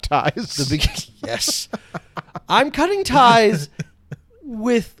would cut ties. yes, I'm cutting ties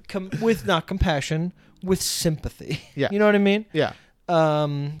with not compassion, with sympathy. Yeah. You know what I mean? Yeah.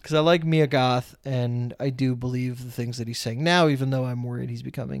 Because I like Mia Goth, and I do believe the things that he's saying now, even though I'm worried he's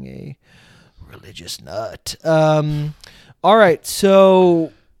becoming a religious nut. All right,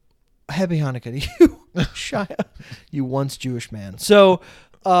 so happy Hanukkah to you, Shia, you once Jewish man. So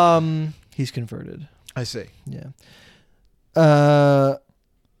he's converted. I see. Yeah.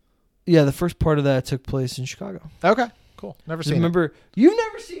 Yeah, the first part of that took place in Chicago. Okay. Cool. Never seen Remember, you've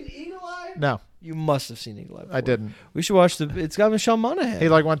never seen Eagle Eye? it. No, You must have seen Eagle Eye before. I didn't. We should watch it's got Michelle Monaghan. He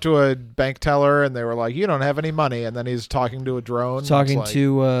went to a bank teller and they were like, "You don't have any money," and then he's talking to a drone. talking It's like,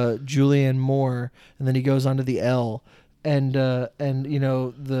 to Julianne Moore, and then he goes onto the L, and you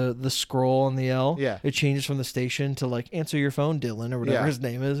know the scroll on the L, Yeah. it changes from the station to like answer your phone, Dylan, or whatever Yeah. his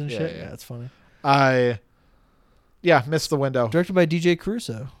name is and Yeah, shit. yeah. Yeah, it's funny. I missed the window. Directed by DJ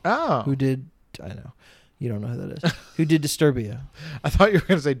Caruso, Oh, who did I know. You don't know who that is. Who did Disturbia? I thought you were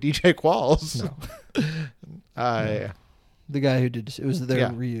going to say DJ Qualls. No. The guy who did it was their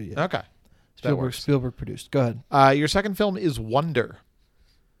Yeah. reunion. Okay. works. Spielberg produced. Go ahead. Your second film is Wonder.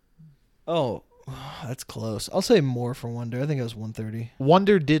 Oh, that's close. I'll say more for Wonder. I think it was 130.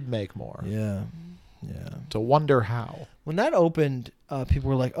 Wonder did make more. Yeah. Yeah. So Wonder how. When that opened,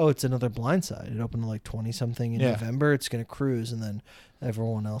 people were like, "Oh, it's another Blindside." It opened at like 20 something in Yeah. November. It's gonna cruise, and then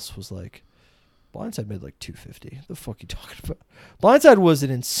everyone else was like, "Blindside made like 250. The fuck you talking about?" Blindside was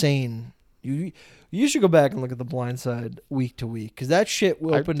an insane. You should go back and look at the Blindside week to week because that shit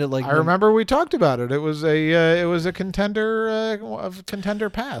opened at like. I remember we talked about it. It was a contender of contender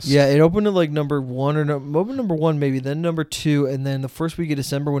pass. Yeah, it opened at like number one opened number one maybe, then number two, and then the first week of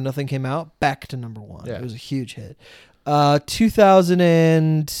December when nothing came out, back to number one. Yeah. It was a huge hit.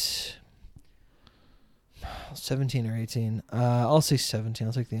 2017 or 18. I'll say 17.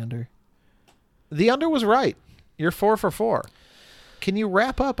 I'll take the under. The under was right. You're 4 for 4. Can you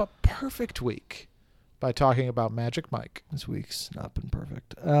wrap up a perfect week by talking about Magic Mike? This week's not been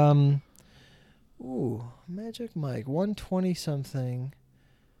perfect. Magic Mike, 120 something.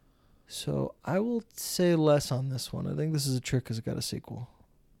 So I will say less on this one. I think this is a trick because it got a sequel.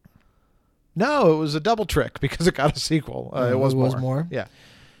 No, it was a double trick because it got a sequel. It was more. Yeah.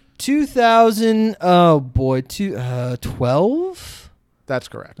 2000. Oh boy, 12. That's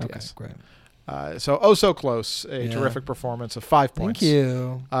correct. Okay, Yes. great. So close. A Yeah. terrific performance of 5 points. Thank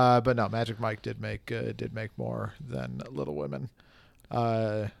you. But no, Magic Mike did make more than Little Women.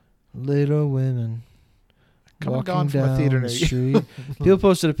 Little Women. Come and Walking gone from a down theater the near you. street. People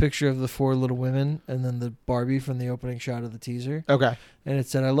posted a picture of the 4 Little Women and then the Barbie from the opening shot of the teaser. Okay. And it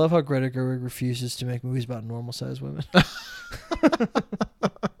said, "I love how Greta Gerwig refuses to make movies about normal-sized women." So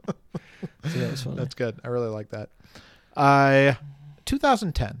that was funny. That's good. I really like that.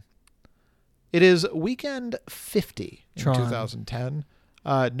 2010. It is weekend 50 in Tron. 2010.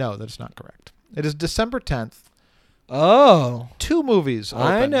 No, that's not correct. It is December 10th. Oh, 2 movies opened.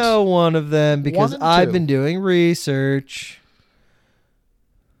 I know one of them because 1 and I've 2. been doing research.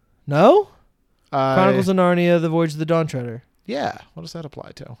 No? Chronicles of Narnia, The Voyage of the Dawn Treader. Yeah. What does that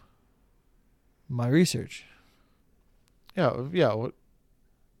apply to? My research. Yeah.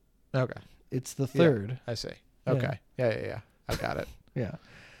 Okay. It's the third. I see. Yeah. Okay. Yeah. I got it. Yeah.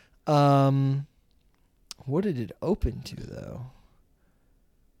 What did it open to though?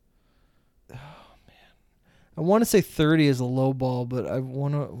 Oh man, I want to say 30 is a low ball, but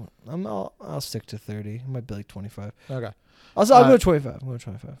I'll stick to 30. It might be like 25. Okay. I'll go 25. I'm going to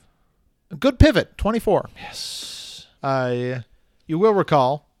 25. Good pivot. 24. Yes. You will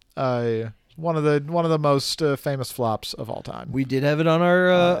recall one of the most famous flops of all time. We did have it on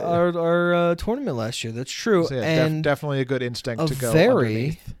our tournament last year. That's true. So yeah, and definitely a good instinct a to go very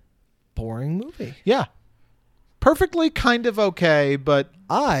underneath. boring movie. Yeah. Perfectly kind of okay, but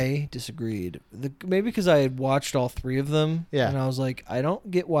I disagreed. Maybe because I had watched all 3 of them. Yeah. And I was like, I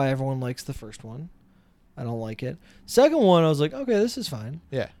don't get why everyone likes the first one. I don't like it. Second one, I was like, okay, this is fine.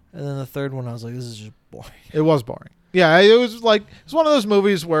 yeah, And then the third one, I was like, this is just boring. it was boring. Yeah, it was one of those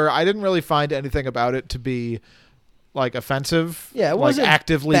movies where I didn't really find anything about it to be like offensive. Yeah, it like wasn't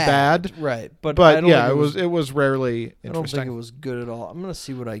actively bad. Right. But But I don't yeah, think it was rarely I don't think it interesting. was good at all. I'm going to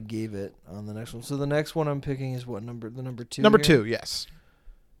see what I gave it on the next one. So the next one I'm picking is what number? The number 2? Number here? 2, yes.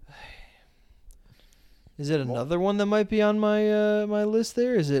 Is it another one that might be on my my list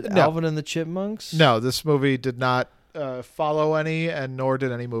there? Is it No. Alvin and the Chipmunks? No, this movie did not follow any, and nor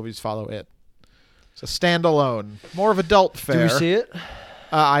did any movies follow it. It's a standalone, more of adult fare. Did we see it?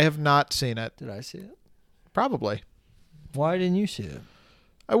 I have not seen it. Did I see it? Probably. Why didn't you see it?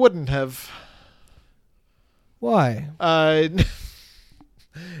 I wouldn't have. Why?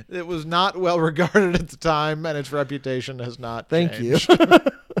 It was not well regarded at the time, and its reputation has not Thank changed. you.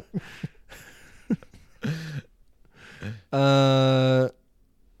 I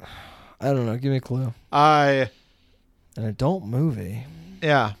don't know. Give me a clue. An adult movie.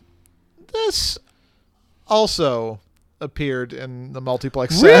 Yeah. This also appeared in the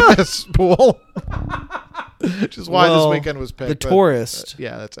multiplex Really? sadness pool. Which is why Well, this weekend was picked. The but, Tourist.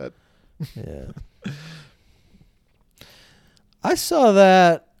 yeah, that's it. Yeah. I saw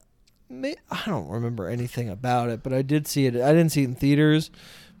that. I don't remember anything about it, but I did see it. I didn't see it in theaters,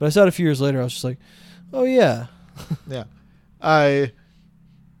 but I saw it a few years later. I was just like, oh, yeah. Yeah.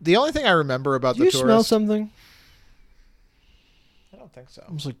 The only thing I remember about Do the you Tourist... smell something? I don't think so.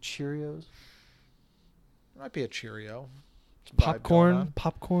 Almost like Cheerios. It might be a Cheerio. It's a vibe going Popcorn? on.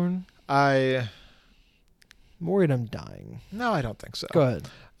 Popcorn? I'm worried I'm dying. No, I don't think so. Go ahead.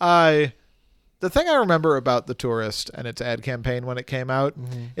 The thing I remember about The Tourist and its ad campaign when it came out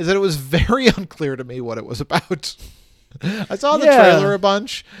Mm-hmm. is that it was very unclear to me what it was about. I saw the Yeah. trailer a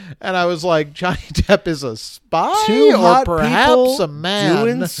bunch, and I was like, Johnny Depp is a spy, Two or hot perhaps people a man.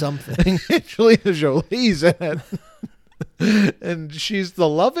 doing something. Angelina Jolie's in it. And she's the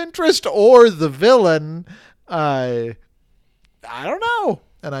love interest or the villain. I don't know.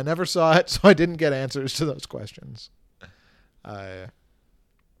 And I never saw it, so I didn't get answers to those questions.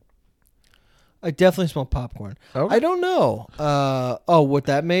 I definitely smell popcorn. Okay. I don't know. What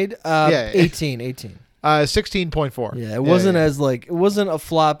that made? Yeah. 18. 16.4. Yeah, it wasn't as like it wasn't a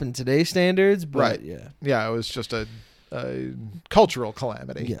flop in today's standards, but Right. yeah. Yeah, it was just a cultural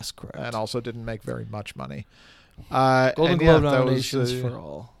calamity. Yes, correct. And also didn't make very much money. Golden and Globe that nominations was, for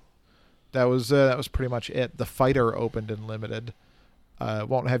all. That was pretty much it. The Fighter opened in limited.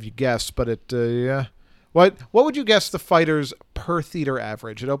 Won't have you guess, but it yeah. What would you guess the Fighter's per theater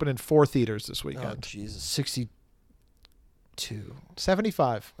average? It opened in 4 theaters this Oh weekend. Jesus, 62.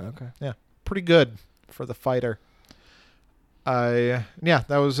 75. Okay. Yeah, pretty good for the Fighter. Yeah,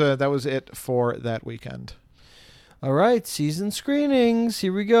 that was it for that weekend. All right, season screenings.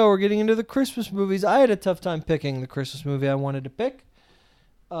 Here we go. We're getting into the Christmas movies. I had a tough time picking the Christmas movie I wanted to pick.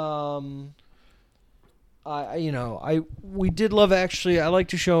 We did Love Actually. I like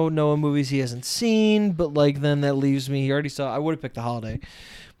to show Noah movies he hasn't seen, but like then that leaves me. He already saw. I would have picked The Holiday,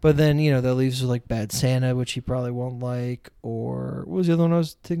 but then that leaves with like Bad Santa, which he probably won't like. Or what was the other one I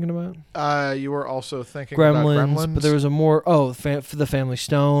was thinking about? You were also thinking about Gremlins, but there was a more for the Family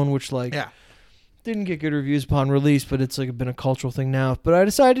Stone, which didn't get good reviews upon release, but it's like been a cultural thing now. But I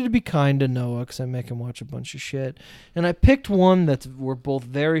decided to be kind to Noah because I make him watch a bunch of shit, and I picked one that we're both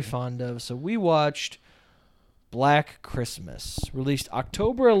very fond of. So we watched Black Christmas, released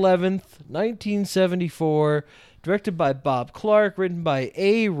October 11th, 1974, directed by Bob Clark, written by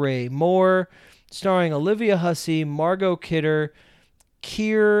A. Ray Moore, starring Olivia Hussey, Margot Kidder,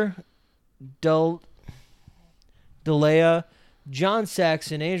 Keir Delea, John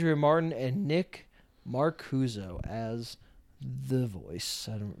Saxon, Andrea Martin, and Nick Marcuso as the voice.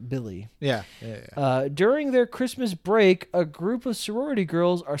 Billy. Yeah. During their Christmas break, a group of sorority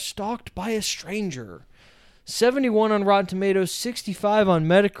girls are stalked by a stranger. 71 on Rotten Tomatoes, 65 on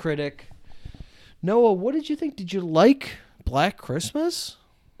Metacritic. Noah, what did you think? Did you like Black Christmas?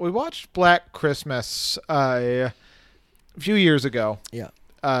 We watched Black Christmas a few years ago. Yeah.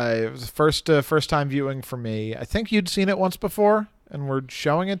 It was the first time viewing for me. I think you'd seen it once before and were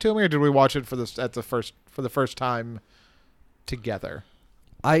showing it to me, or did we watch it for the first time together?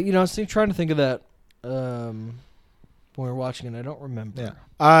 I was trying to think of that when we were watching it. I don't remember. Yeah.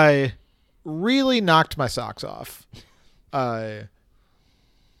 I really knocked my socks off. It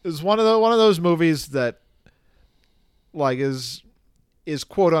was one of those movies that like is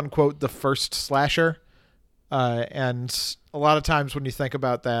quote unquote the first slasher. And a lot of times when you think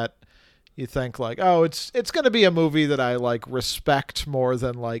about that, you think like, oh, it's going to be a movie that I like respect more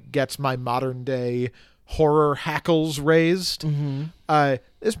than like gets my modern day horror hackles raised. Mm-hmm.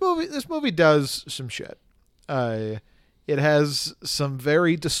 This movie does some shit. It has some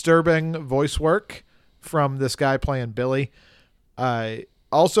very disturbing voice work from this guy playing Billy.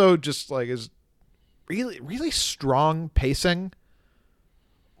 Also just like is really, really strong pacing.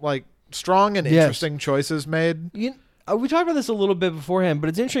 Like strong and interesting choices made. we talked about this a little bit beforehand, but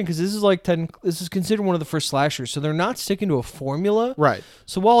it's interesting because this is considered one of the first slashers, so they're not sticking to a formula. Right.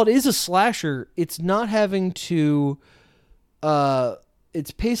 So while it is a slasher, it's not having to,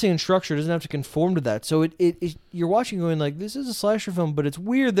 its pacing and structure doesn't have to conform to that. So it you're watching going like, this is a slasher film, but it's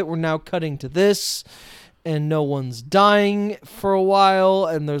weird that we're now cutting to this, and no one's dying for a while,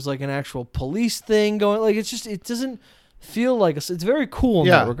 and there's like an actual police thing going. Like it doesn't feel like it's very cool in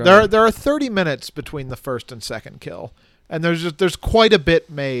that regard. There are 30 minutes between the first and second kill, and there's quite a bit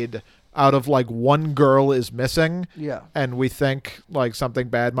made out of like one girl is missing, and we think like something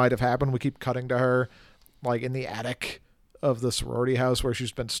bad might have happened. We keep cutting to her like in the attic of the sorority house where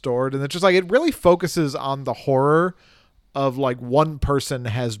she's been stored, and it's just like it really focuses on the horror of like one person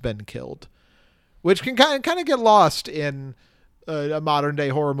has been killed, which can kind of get lost in a modern day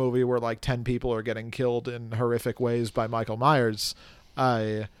horror movie where like 10 people are getting killed in horrific ways by Michael Myers.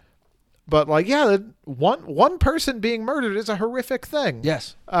 But like, yeah, one person being murdered is a horrific thing.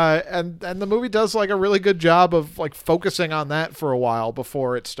 Yes. And the movie does like a really good job of like focusing on that for a while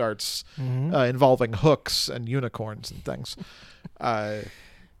before it starts involving hooks and unicorns and things. That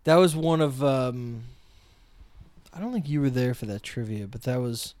was one of, I don't think you were there for that trivia, but that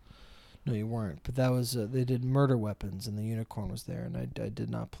was, no, you weren't. But that was they did murder weapons, and the unicorn was there, and I did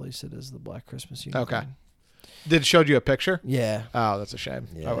not place it as the Black Christmas unicorn. Okay. Did it show you a picture? Yeah. Oh, that's a shame.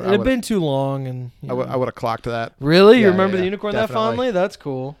 Yeah. It had been too long, and I would have clocked that. Really, Yeah, you remember yeah, the unicorn definitely. that fondly? That's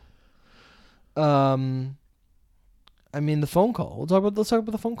cool. I mean, the phone call. Let's talk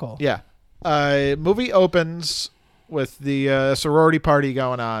about the phone call. Yeah. Movie opens with the sorority party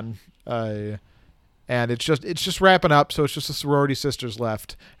going on. And it's just wrapping up, so it's just the sorority sisters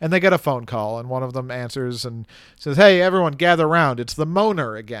left, and they get a phone call, and one of them answers and says, "Hey, everyone, gather around! It's the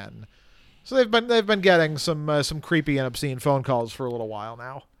Moaner again." So they've been getting some creepy and obscene phone calls for a little while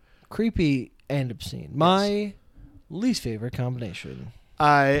now. Creepy and obscene. My least favorite combination.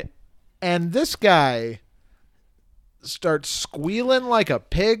 And this guy starts squealing like a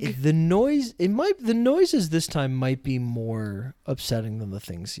pig. The noises this time might be more upsetting than the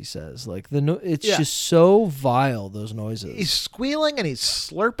things he says. Like it's just so vile, those noises. He's squealing and he's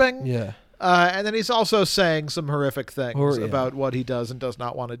slurping. Yeah. And then he's also saying some horrific things about what he does and does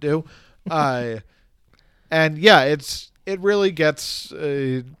not want to do. And yeah, it really gets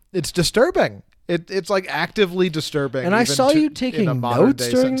it's disturbing. It's like actively disturbing. And I saw you taking notes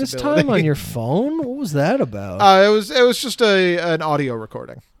during this time on your phone. What was that about? It was just an audio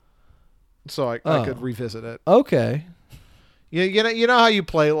recording, so I could revisit it. Okay. You know how you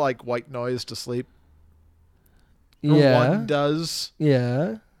play like white noise to sleep? Or one does.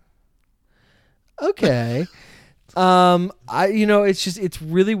 Yeah. Okay. It's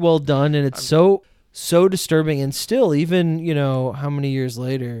really well done, and it's so disturbing, and still, even how many years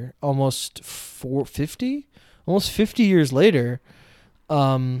later, almost 50 years later,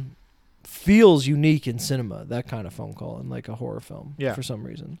 feels unique in cinema. That kind of phone call in like a horror film, for some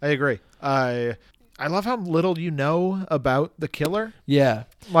reason. I agree. I love how little you know about the killer. Yeah,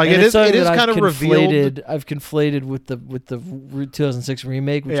 like and it is kind of revealed. I've conflated with the 2006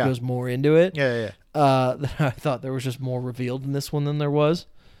 remake, which goes more into it. Yeah. I thought there was just more revealed in this one than there was.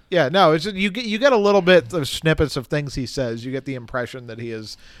 Yeah, no, it's just, you get a little bit of snippets of things he says. You get the impression that he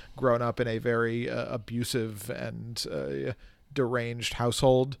has grown up in a very abusive and deranged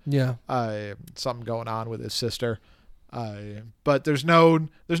household. Yeah, something going on with his sister. But there's no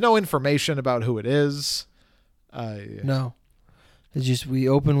information about who it is. No, it's just we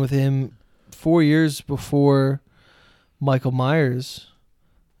open with him 4 years before Michael Myers.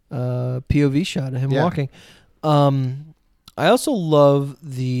 POV shot of him walking. I also love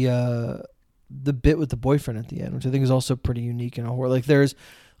the bit with the boyfriend at the end, which I think is also pretty unique in a horror. Like there's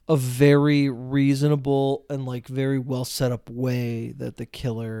a very reasonable and like very well set up way that the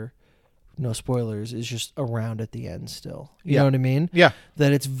killer, no spoilers, is just around at the end still. You know what I mean? Yeah.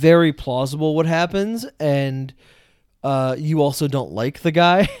 That it's very plausible what happens, and you also don't like the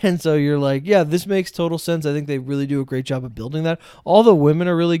guy, and so you're like, yeah, this makes total sense. I think they really do a great job of building that. All the women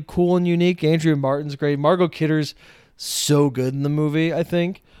are really cool and unique. Andrea Martin's great. Margot Kidder's so good in the movie, I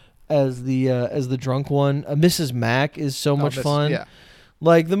think, as the drunk one. Mrs. Mack is so much fun. Yeah.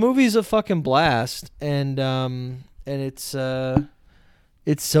 Like the movie's a fucking blast, and it's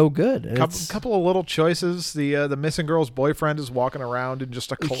so good. Couple of little choices. The missing girl's boyfriend is walking around in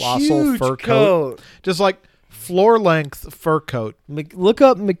just a colossal fur coat, just like floor length fur coat. Look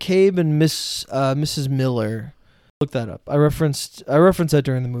up McCabe and Mrs. Miller. Look that up. I referenced that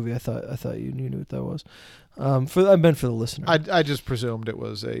during the movie. I thought you knew what that was. I meant for the listener. I just presumed it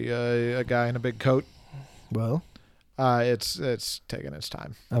was a guy in a big coat. Well, it's taking its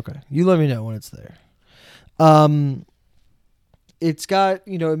time. Okay, you let me know when it's there. it's got,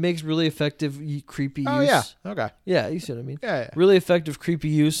 it makes really effective creepy Oh use. yeah. Okay. Yeah, you see what I mean. Yeah. Really effective creepy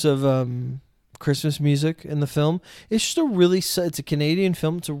use of Christmas music in the film. It's just it's a Canadian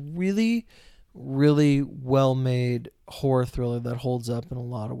film. It's a really, really well made horror thriller that holds up in a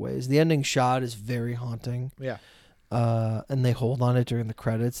lot of ways. The ending shot is very haunting. Yeah. And they hold on it during the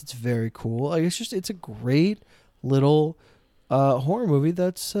credits. It's very cool. Like it's a great little horror movie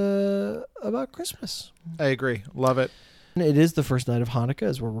that's about Christmas. I agree. Love it. It is the first night of Hanukkah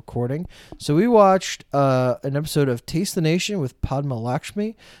as we're recording. So we watched an episode of Taste the Nation with Padma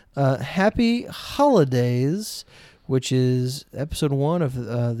Lakshmi. Happy Holidays, which is episode 1 of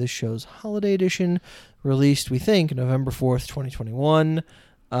this show's holiday edition, released, we think, November 4th, 2021.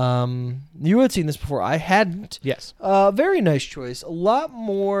 You had seen this before. I hadn't. Yes. Very nice choice. A lot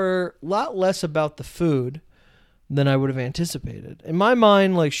less about the food than I would have anticipated. In my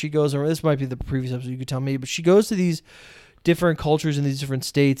mind, like she goes around, this might be the previous episode, you could tell me, but she goes to these different cultures in these different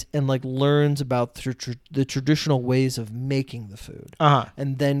states and like learns about the traditional ways of making the food,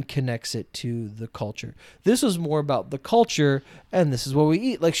 and then connects it to the culture. This was more about the culture, and this is what we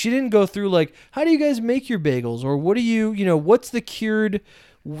eat. Like she didn't go through like, how do you guys make your bagels, or what do what's the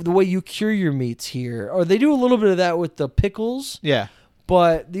way you cure your meats here, or they do a little bit of that with the pickles. Yeah.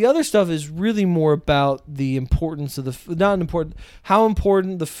 But the other stuff is really more about the importance of how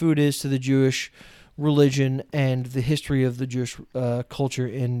important the food is to the Jewish religion and the history of the Jewish culture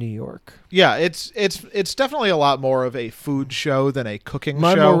in New York. Yeah, it's definitely a lot more of a food show than a cooking Am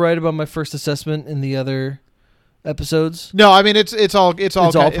I show. more right about my first assessment in the other episodes? No, I mean it's all kind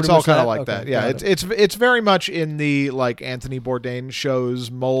much of that? like Okay, that. Yeah, got it's very much in the like Anthony Bourdain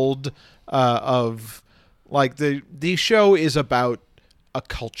shows mold of like the show is about a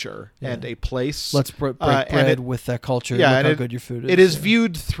culture and a place. Let's break bread with that culture. Yeah, Look and how good your food is. It is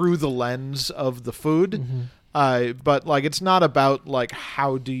viewed through the lens of the food, but like it's not about like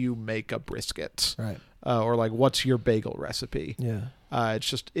how do you make a brisket, right? Or like what's your bagel recipe. Yeah,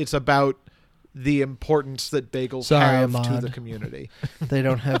 it's about the importance that bagels have to the community. They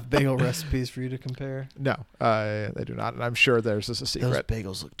don't have bagel recipes for you to compare. No, they do not, and I'm sure theirs is a secret. Those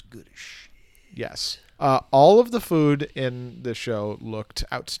bagels looked good as shit. Yes. All of the food in the show looked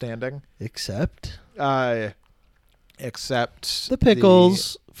outstanding. Except the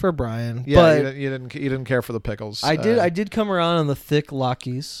pickles for Brian. Yeah, but you didn't care for the pickles. I did come around on the thick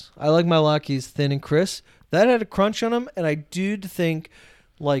Lockies. I like my Lockies thin and crisp. That had a crunch on them, and I did think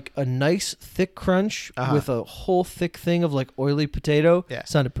like a nice thick crunch with a whole thick thing of like oily potato. Yeah.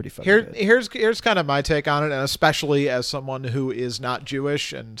 Sounded pretty fucking good. Here's kind of my take on it, and especially as someone who is not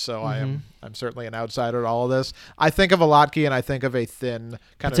Jewish, and so I'm certainly an outsider to all of this. I think of a latke and I think of a thin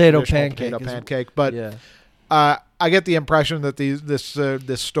kind potato of traditional potato pancake, but I get the impression that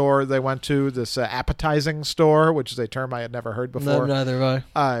this store they went to, this appetizing store, which is a term I had never heard before. No, neither have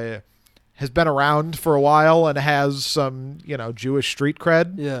I. Has been around for a while and has some, Jewish street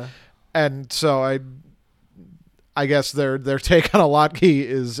cred. Yeah. And so I guess their take on a latke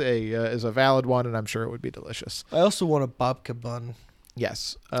is a valid one, and I'm sure it would be delicious. I also want a babka bun.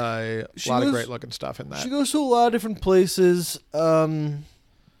 Yes. A lot of great looking stuff in that. She goes to a lot of different places.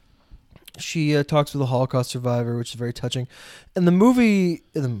 She talks with a Holocaust survivor, which is very touching. And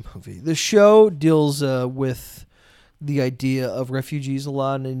the show deals with the idea of refugees a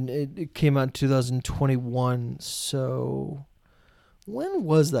lot, and it came out in 2021. So when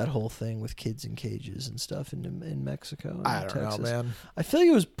was that whole thing with kids in cages and stuff in Mexico and I don't Texas? know, man. I feel like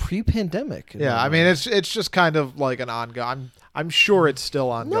it was pre-pandemic. Yeah, I mean it's just kind of like an ongoing. I'm sure it's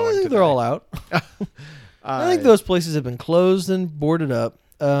still ongoing. No, I think they're all out. I think those places have been closed and boarded up.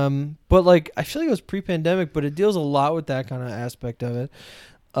 But like I feel like it was pre-pandemic, but it deals a lot with that kind of aspect of it.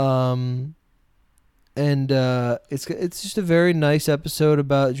 And it's just a very nice episode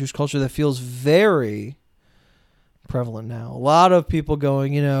about Jewish culture that feels very prevalent now. A lot of people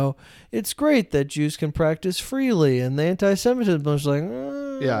going, it's great that Jews can practice freely, and the anti-Semitism is like,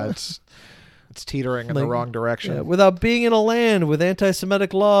 yeah, it's teetering in the wrong direction. Yeah, without being in a land with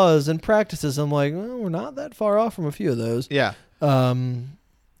anti-Semitic laws and practices. I'm like, we're not that far off from a few of those. Yeah.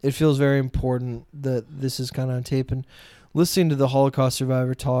 It feels very important that this is kind of on tape, and listening to the Holocaust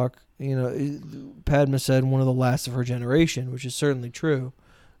survivor talk. Padma said one of the last of her generation, which is certainly true,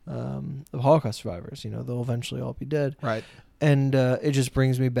 of Holocaust survivors. They'll eventually all be dead. Right. And it just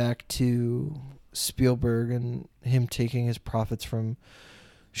brings me back to Spielberg and him taking his profits from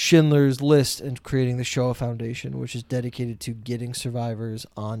Schindler's List and creating the Shoah Foundation, which is dedicated to getting survivors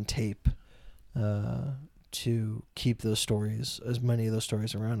on tape to keep those stories, as many of those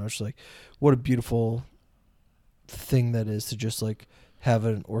stories around. I was just like, what a beautiful thing that is to just like have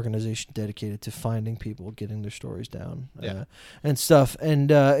an organization dedicated to finding people, getting their stories down, Yeah. and stuff.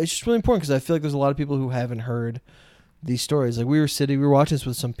 And it's just really important because I feel like there's a lot of people who haven't heard these stories. Like we were watching this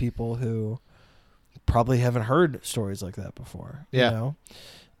with some people who probably haven't heard stories like that before. Yeah. You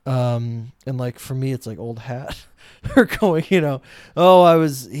know? And like for me, it's like old hat. Or going, you know, oh, I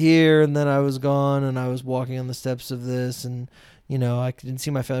was here and then I was gone and I was walking on the steps of this and, you know, I didn't see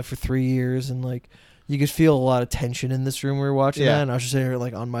my family for 3 years and like you could feel a lot of tension in this room when we were watching that, and I was just sitting here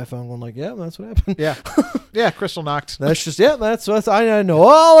like on my phone going like, yeah, that's what happened. Yeah. Yeah, Crystal knocked. That's just, that's what I know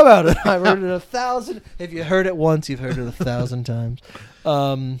all about it. I've heard it 1,000. If you heard it once, you've heard it 1,000 times.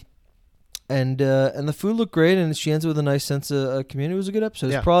 And the food looked great, and she ends it with a nice sense of community. It was a good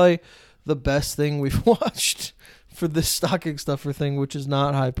episode. It's probably the best thing we've watched for this stocking stuffer thing, which is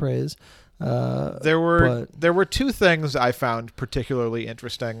not high praise. There were two things I found particularly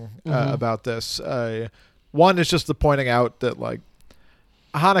interesting about this. One is just the pointing out that like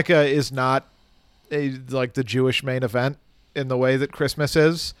Hanukkah is not like the Jewish main event in the way that Christmas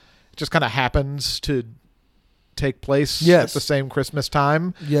is. It just kind of happens to take place at the same Christmas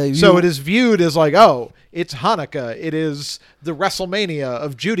time. Yeah, so it is viewed as like, oh, it's Hanukkah. It is the WrestleMania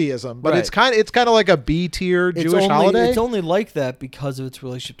of Judaism, but it's kind of like a B tier Jewish holiday. It's only like that because of its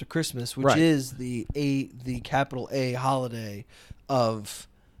relationship to Christmas, which is the capital A holiday of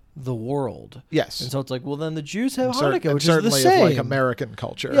the world. Yes, and so it's like, well, then the Jews have Hanukkah, which is the certainly same. Of like American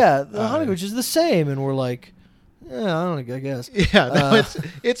culture. Yeah, the Hanukkah, which is the same, and we're like, yeah, I guess. Yeah, no,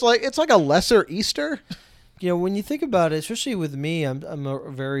 it's like a lesser Easter. You know, when you think about it, especially with me, I'm a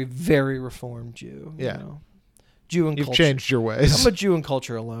very, very reformed Jew. Yeah. You know? Jew and You've culture. changed your ways. I'm a Jew and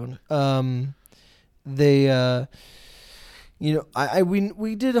culture alone. You know,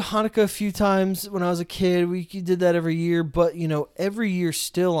 we did Hanukkah a few times when I was a kid. We did that every year. But, you know, every year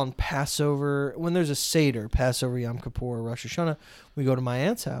still on Passover, when there's a Seder, Passover, Yom Kippur, Rosh Hashanah, we go to my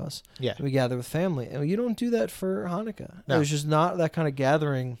aunt's house. Yeah. And we gather with family. And you don't do that for Hanukkah. No. It's just not that kind of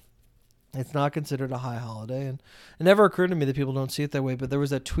gathering. It's not considered a high holiday, and it never occurred to me that people don't see it that way. But there was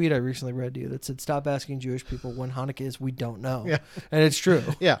that tweet I recently read to you that said, "Stop asking Jewish people when Hanukkah is. We don't know." Yeah, and it's true.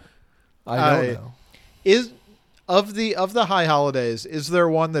 Yeah, I don't know. Is of the high holidays, is there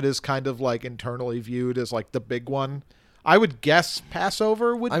one that is kind of like internally viewed as like the big one? I would guess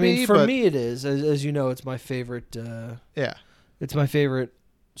Passover would be. I mean, for me, it is. As you know, it's my favorite. It's my favorite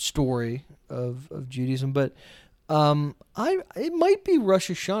story of Judaism, but. It might be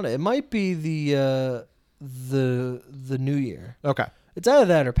Rosh Hashanah. It might be the New Year. Okay. It's either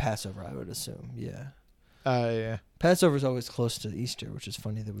that or Passover, I would assume. Yeah. Yeah. Passover is always close to Easter, which is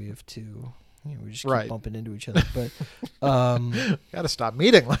funny that we have two. You know, we just keep bumping into each other. But gotta stop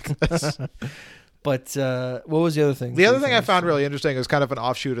meeting like this. But what was the other thing? The other thing I found really interesting is kind of an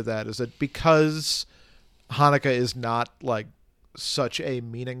offshoot of that is that because Hanukkah is not like such a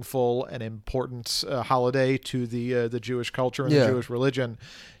meaningful and important holiday to the Jewish culture and the Jewish religion,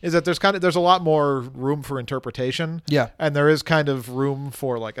 is that there's a lot more room for interpretation. Yeah, and there is kind of room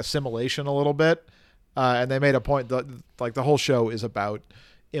for like assimilation a little bit. And they made a point that like the whole show is about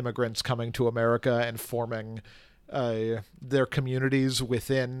immigrants coming to America and forming their communities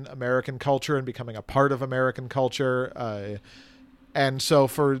within American culture and becoming a part of American culture. And so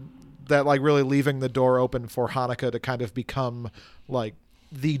for that, like really leaving the door open for Hanukkah to kind of become like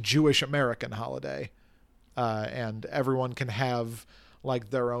the Jewish American holiday. And everyone can have like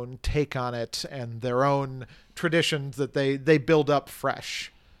their own take on it and their own traditions that they build up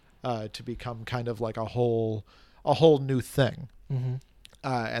fresh to become kind of like a whole new thing. Mm-hmm.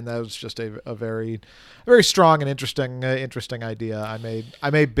 And that was just a very strong and interesting idea.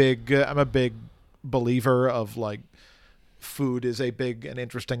 I'm a big believer of like food is a big and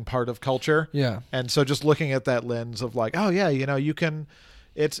interesting part of culture. Yeah. And so just looking at that lens of like, oh yeah, you know, you can,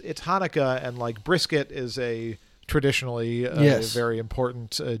 it's Hanukkah and like brisket is a traditionally very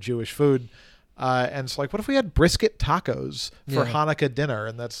important Jewish food. And it's like, what if we had brisket tacos for Hanukkah dinner?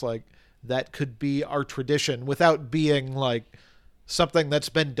 And that's like, that could be our tradition without being like something that's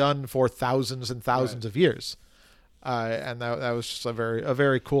been done for thousands and thousands of years. And that was just a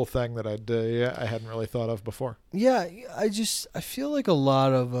very cool thing that I hadn't really thought of before. Yeah, I feel like a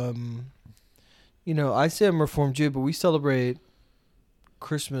lot of you know, I say I'm Reformed Jew, but we celebrate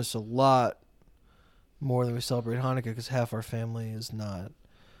Christmas a lot more than we celebrate Hanukkah because half our family is not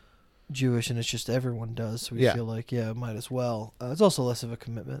Jewish, and it's just everyone does. So we feel like might as well. It's also less of a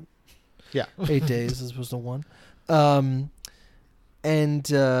commitment. Yeah, 8 days as opposed to one. And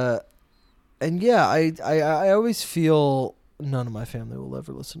yeah, I always feel none of my family will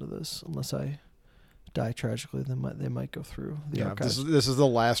ever listen to this unless I die tragically, they might go through the archives. This is the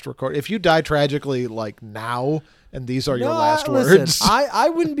last record. If you die tragically, like now, and these are your No, last listen, words, I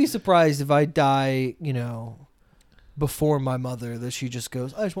wouldn't be surprised if I die, before my mother, that she just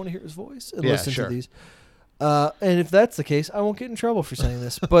goes, I just want to hear his voice and listen sure. to these. And if that's the case, I won't get in trouble for saying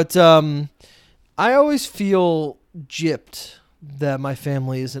this. But I always feel gypped that my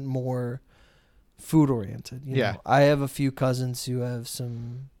family isn't more food oriented. Yeah. I have a few cousins who have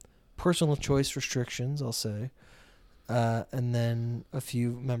some personal choice restrictions, I'll say. And then a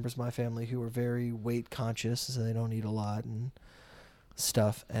few members of my family who are very weight conscious, so they don't eat a lot and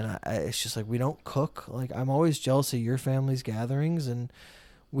stuff. And it's just like, we don't cook. Like, I'm always jealous of your family's gatherings, and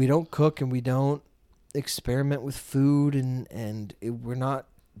we don't cook and we don't experiment with food, and we're not,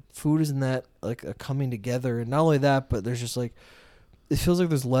 food isn't that like a coming together. And not only that, but there's just like, it feels like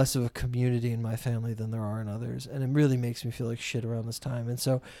there's less of a community in my family than there are in others. And it really makes me feel like shit around this time. And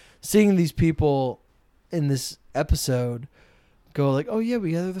so seeing these people in this episode go like, oh yeah,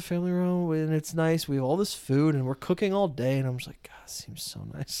 we gather the family around and it's nice. We have all this food and we're cooking all day. And I'm just like, God, it seems so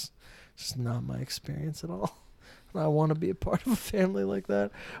nice. It's just not my experience at all. I want to be a part of a family like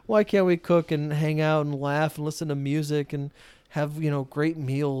that. Why can't we cook and hang out and laugh and listen to music and have, great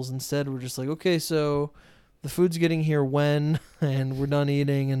meals? Instead, we're just like, okay, so the food's getting here when, and we're done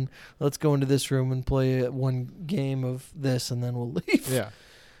eating, and let's go into this room and play one game of this, and then we'll leave. Yeah.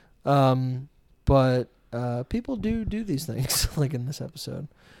 But people do these things, like in this episode.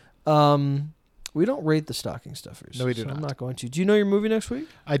 We don't rate the stocking stuffers. No, we do so not. I'm not going to. Do you know your movie next week?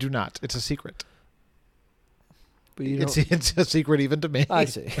 I do not. It's a secret. But you It's a secret even to me. I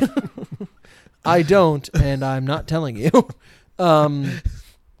see. I don't, and I'm not telling you.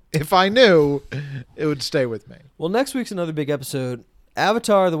 If I knew, it would stay with me. Well, next week's another big episode.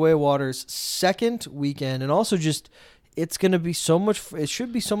 Avatar: The Way of Water's second weekend, and also just it's going to be so much. It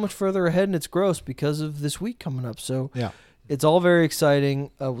should be so much further ahead in its growth because of this week coming up. So Yeah. it's all very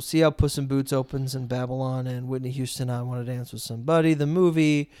exciting. We'll see how Puss in Boots opens in Babylon, and Whitney Houston, I Want to Dance with Somebody, the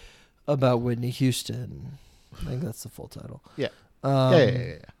movie about Whitney Houston. I think that's the full title. Yeah.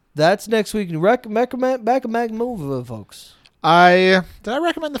 Yeah. That's next week. Recommend back movie, folks. Did I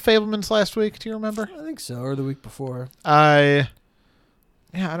recommend The Fablemans last week? Do you remember? I think so, or the week before. I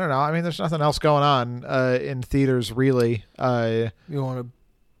don't know. I mean, there's nothing else going on in theaters, really. You want to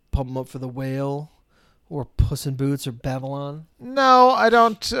pump them up for The Whale, or Puss in Boots, or Babylon? No, I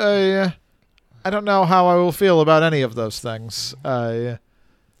don't. I don't know how I will feel about any of those things. There's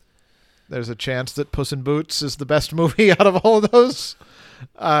a chance that Puss in Boots is the best movie out of all of those.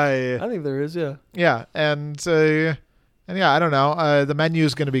 I think there is, yeah. Yeah, and yeah, I don't know. The menu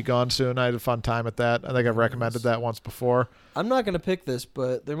is going to be gone soon. I had a fun time at that. I think I've recommended that once before. I'm not going to pick this,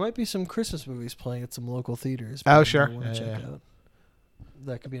 but there might be some Christmas movies playing at some local theaters. Oh, sure. I want to check out.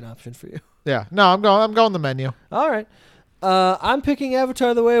 That could be an option for you. Yeah. No, I'm going the menu. All right. I'm picking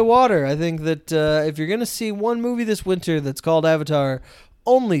Avatar: The Way of Water. I think that if you're going to see one movie this winter that's called Avatar,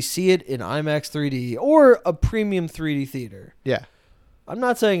 only see it in IMAX 3D or a premium 3D theater. Yeah. I'm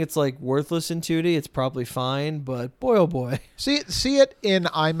not saying it's like worthless in 2D. It's probably fine, but boy, oh boy. See it in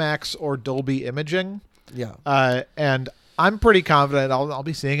IMAX or Dolby Imaging. Yeah. And I'm pretty confident I'll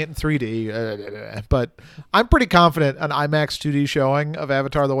be seeing it in 3D, but I'm pretty confident an IMAX 2D showing of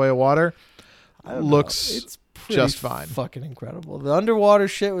Avatar: The Way of Water looks it's pretty just fine. Fucking incredible. The underwater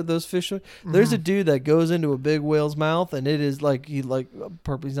shit with those fish. There's a dude that goes into a big whale's mouth, and it is like he's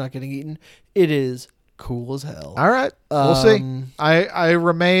not getting eaten. It is cool as hell. All right, we'll see. I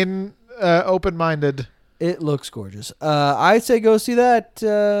remain open-minded. It looks gorgeous. I'd say go see that.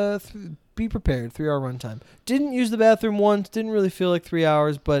 Be prepared. 3-hour runtime. Didn't use the bathroom once. Didn't really feel like 3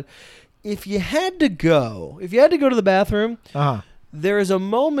 hours. But if you had to go to the bathroom, there is a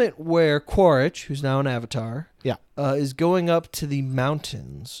moment where Quaritch, who's now an Avatar, is going up to the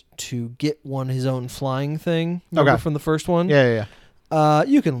mountains to get his own flying thing. Remember from the first one? Yeah.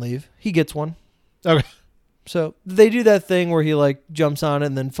 You can leave. He gets one. Okay. So they do that thing where he like jumps on it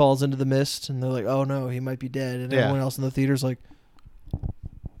and then falls into the mist, and they're like, "Oh no, he might be dead." And everyone else in the theater's like,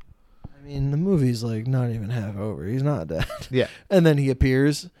 "I mean, the movie's like not even half over. He's not dead." Yeah. And then he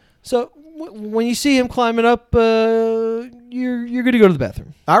appears. So when you see him climbing up, you're good to go to the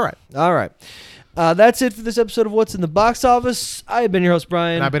bathroom. All right. That's it for this episode of What's in the Box Office. I have been your host,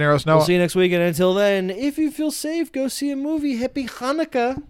 Brian. And I've been your host, Noah. We'll see you next week. And until then, if you feel safe, go see a movie. Happy Hanukkah.